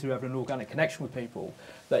it's only through having an organic connection with people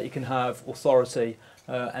that you can have authority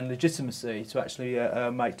and legitimacy to actually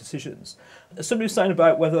make decisions. Somebody was saying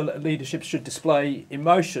about whether leadership should display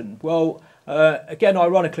emotion. Well, again,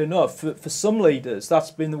 ironically enough, for some leaders,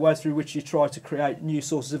 that's been the way through which you try to create new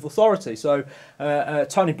sources of authority. So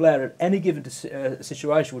Tony Blair, at any given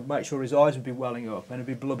situation, would make sure his eyes would be welling up and he'd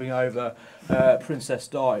be blubbing over Princess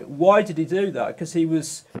Di. Why did he do that? Because he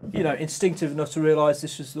was, instinctive enough to realise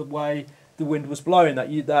this was the way the wind was blowing,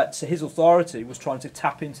 that his authority was trying to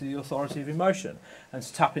tap into the authority of emotion and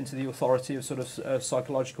to tap into the authority of sort of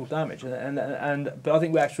psychological damage. But I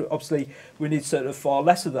think we need sort of far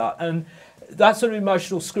less of that. And that sort of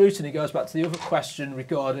emotional scrutiny goes back to the other question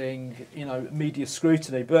regarding, media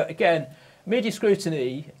scrutiny. But again, media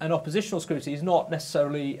scrutiny and oppositional scrutiny is not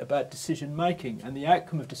necessarily about decision making and the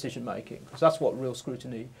outcome of decision making, because that's what real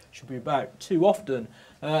scrutiny should be about. Too often,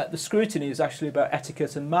 the scrutiny is actually about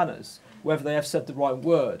etiquette and manners, whether they have said the right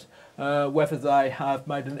word, whether they have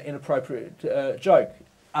made an inappropriate joke.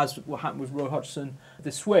 as what happened with Roy Hodgson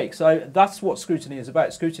this week. So that's what scrutiny is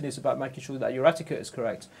about. Scrutiny is about making sure that your etiquette is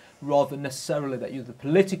correct, rather than necessarily that the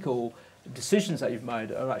political decisions that you've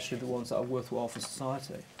made are actually the ones that are worthwhile for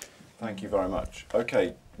society. Thank you very much.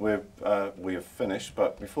 Okay, we have finished,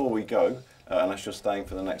 but before we go, unless you're staying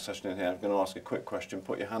for the next session in here, I'm going to ask a quick question.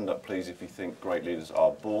 Put your hand up, please, if you think great leaders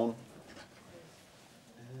are born.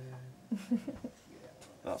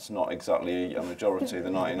 That's not exactly a majority, the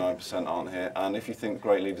 99% aren't here. And if you think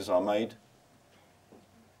great leaders are made,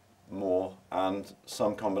 more, and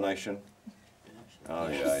some combination. Oh,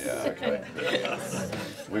 yeah, okay.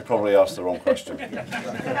 We probably asked the wrong question.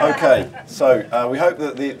 Okay, so we hope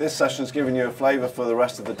that this session's given you a flavour for the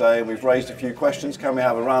rest of the day, and we've raised a few questions. Can we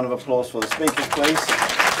have a round of applause for the speakers, please?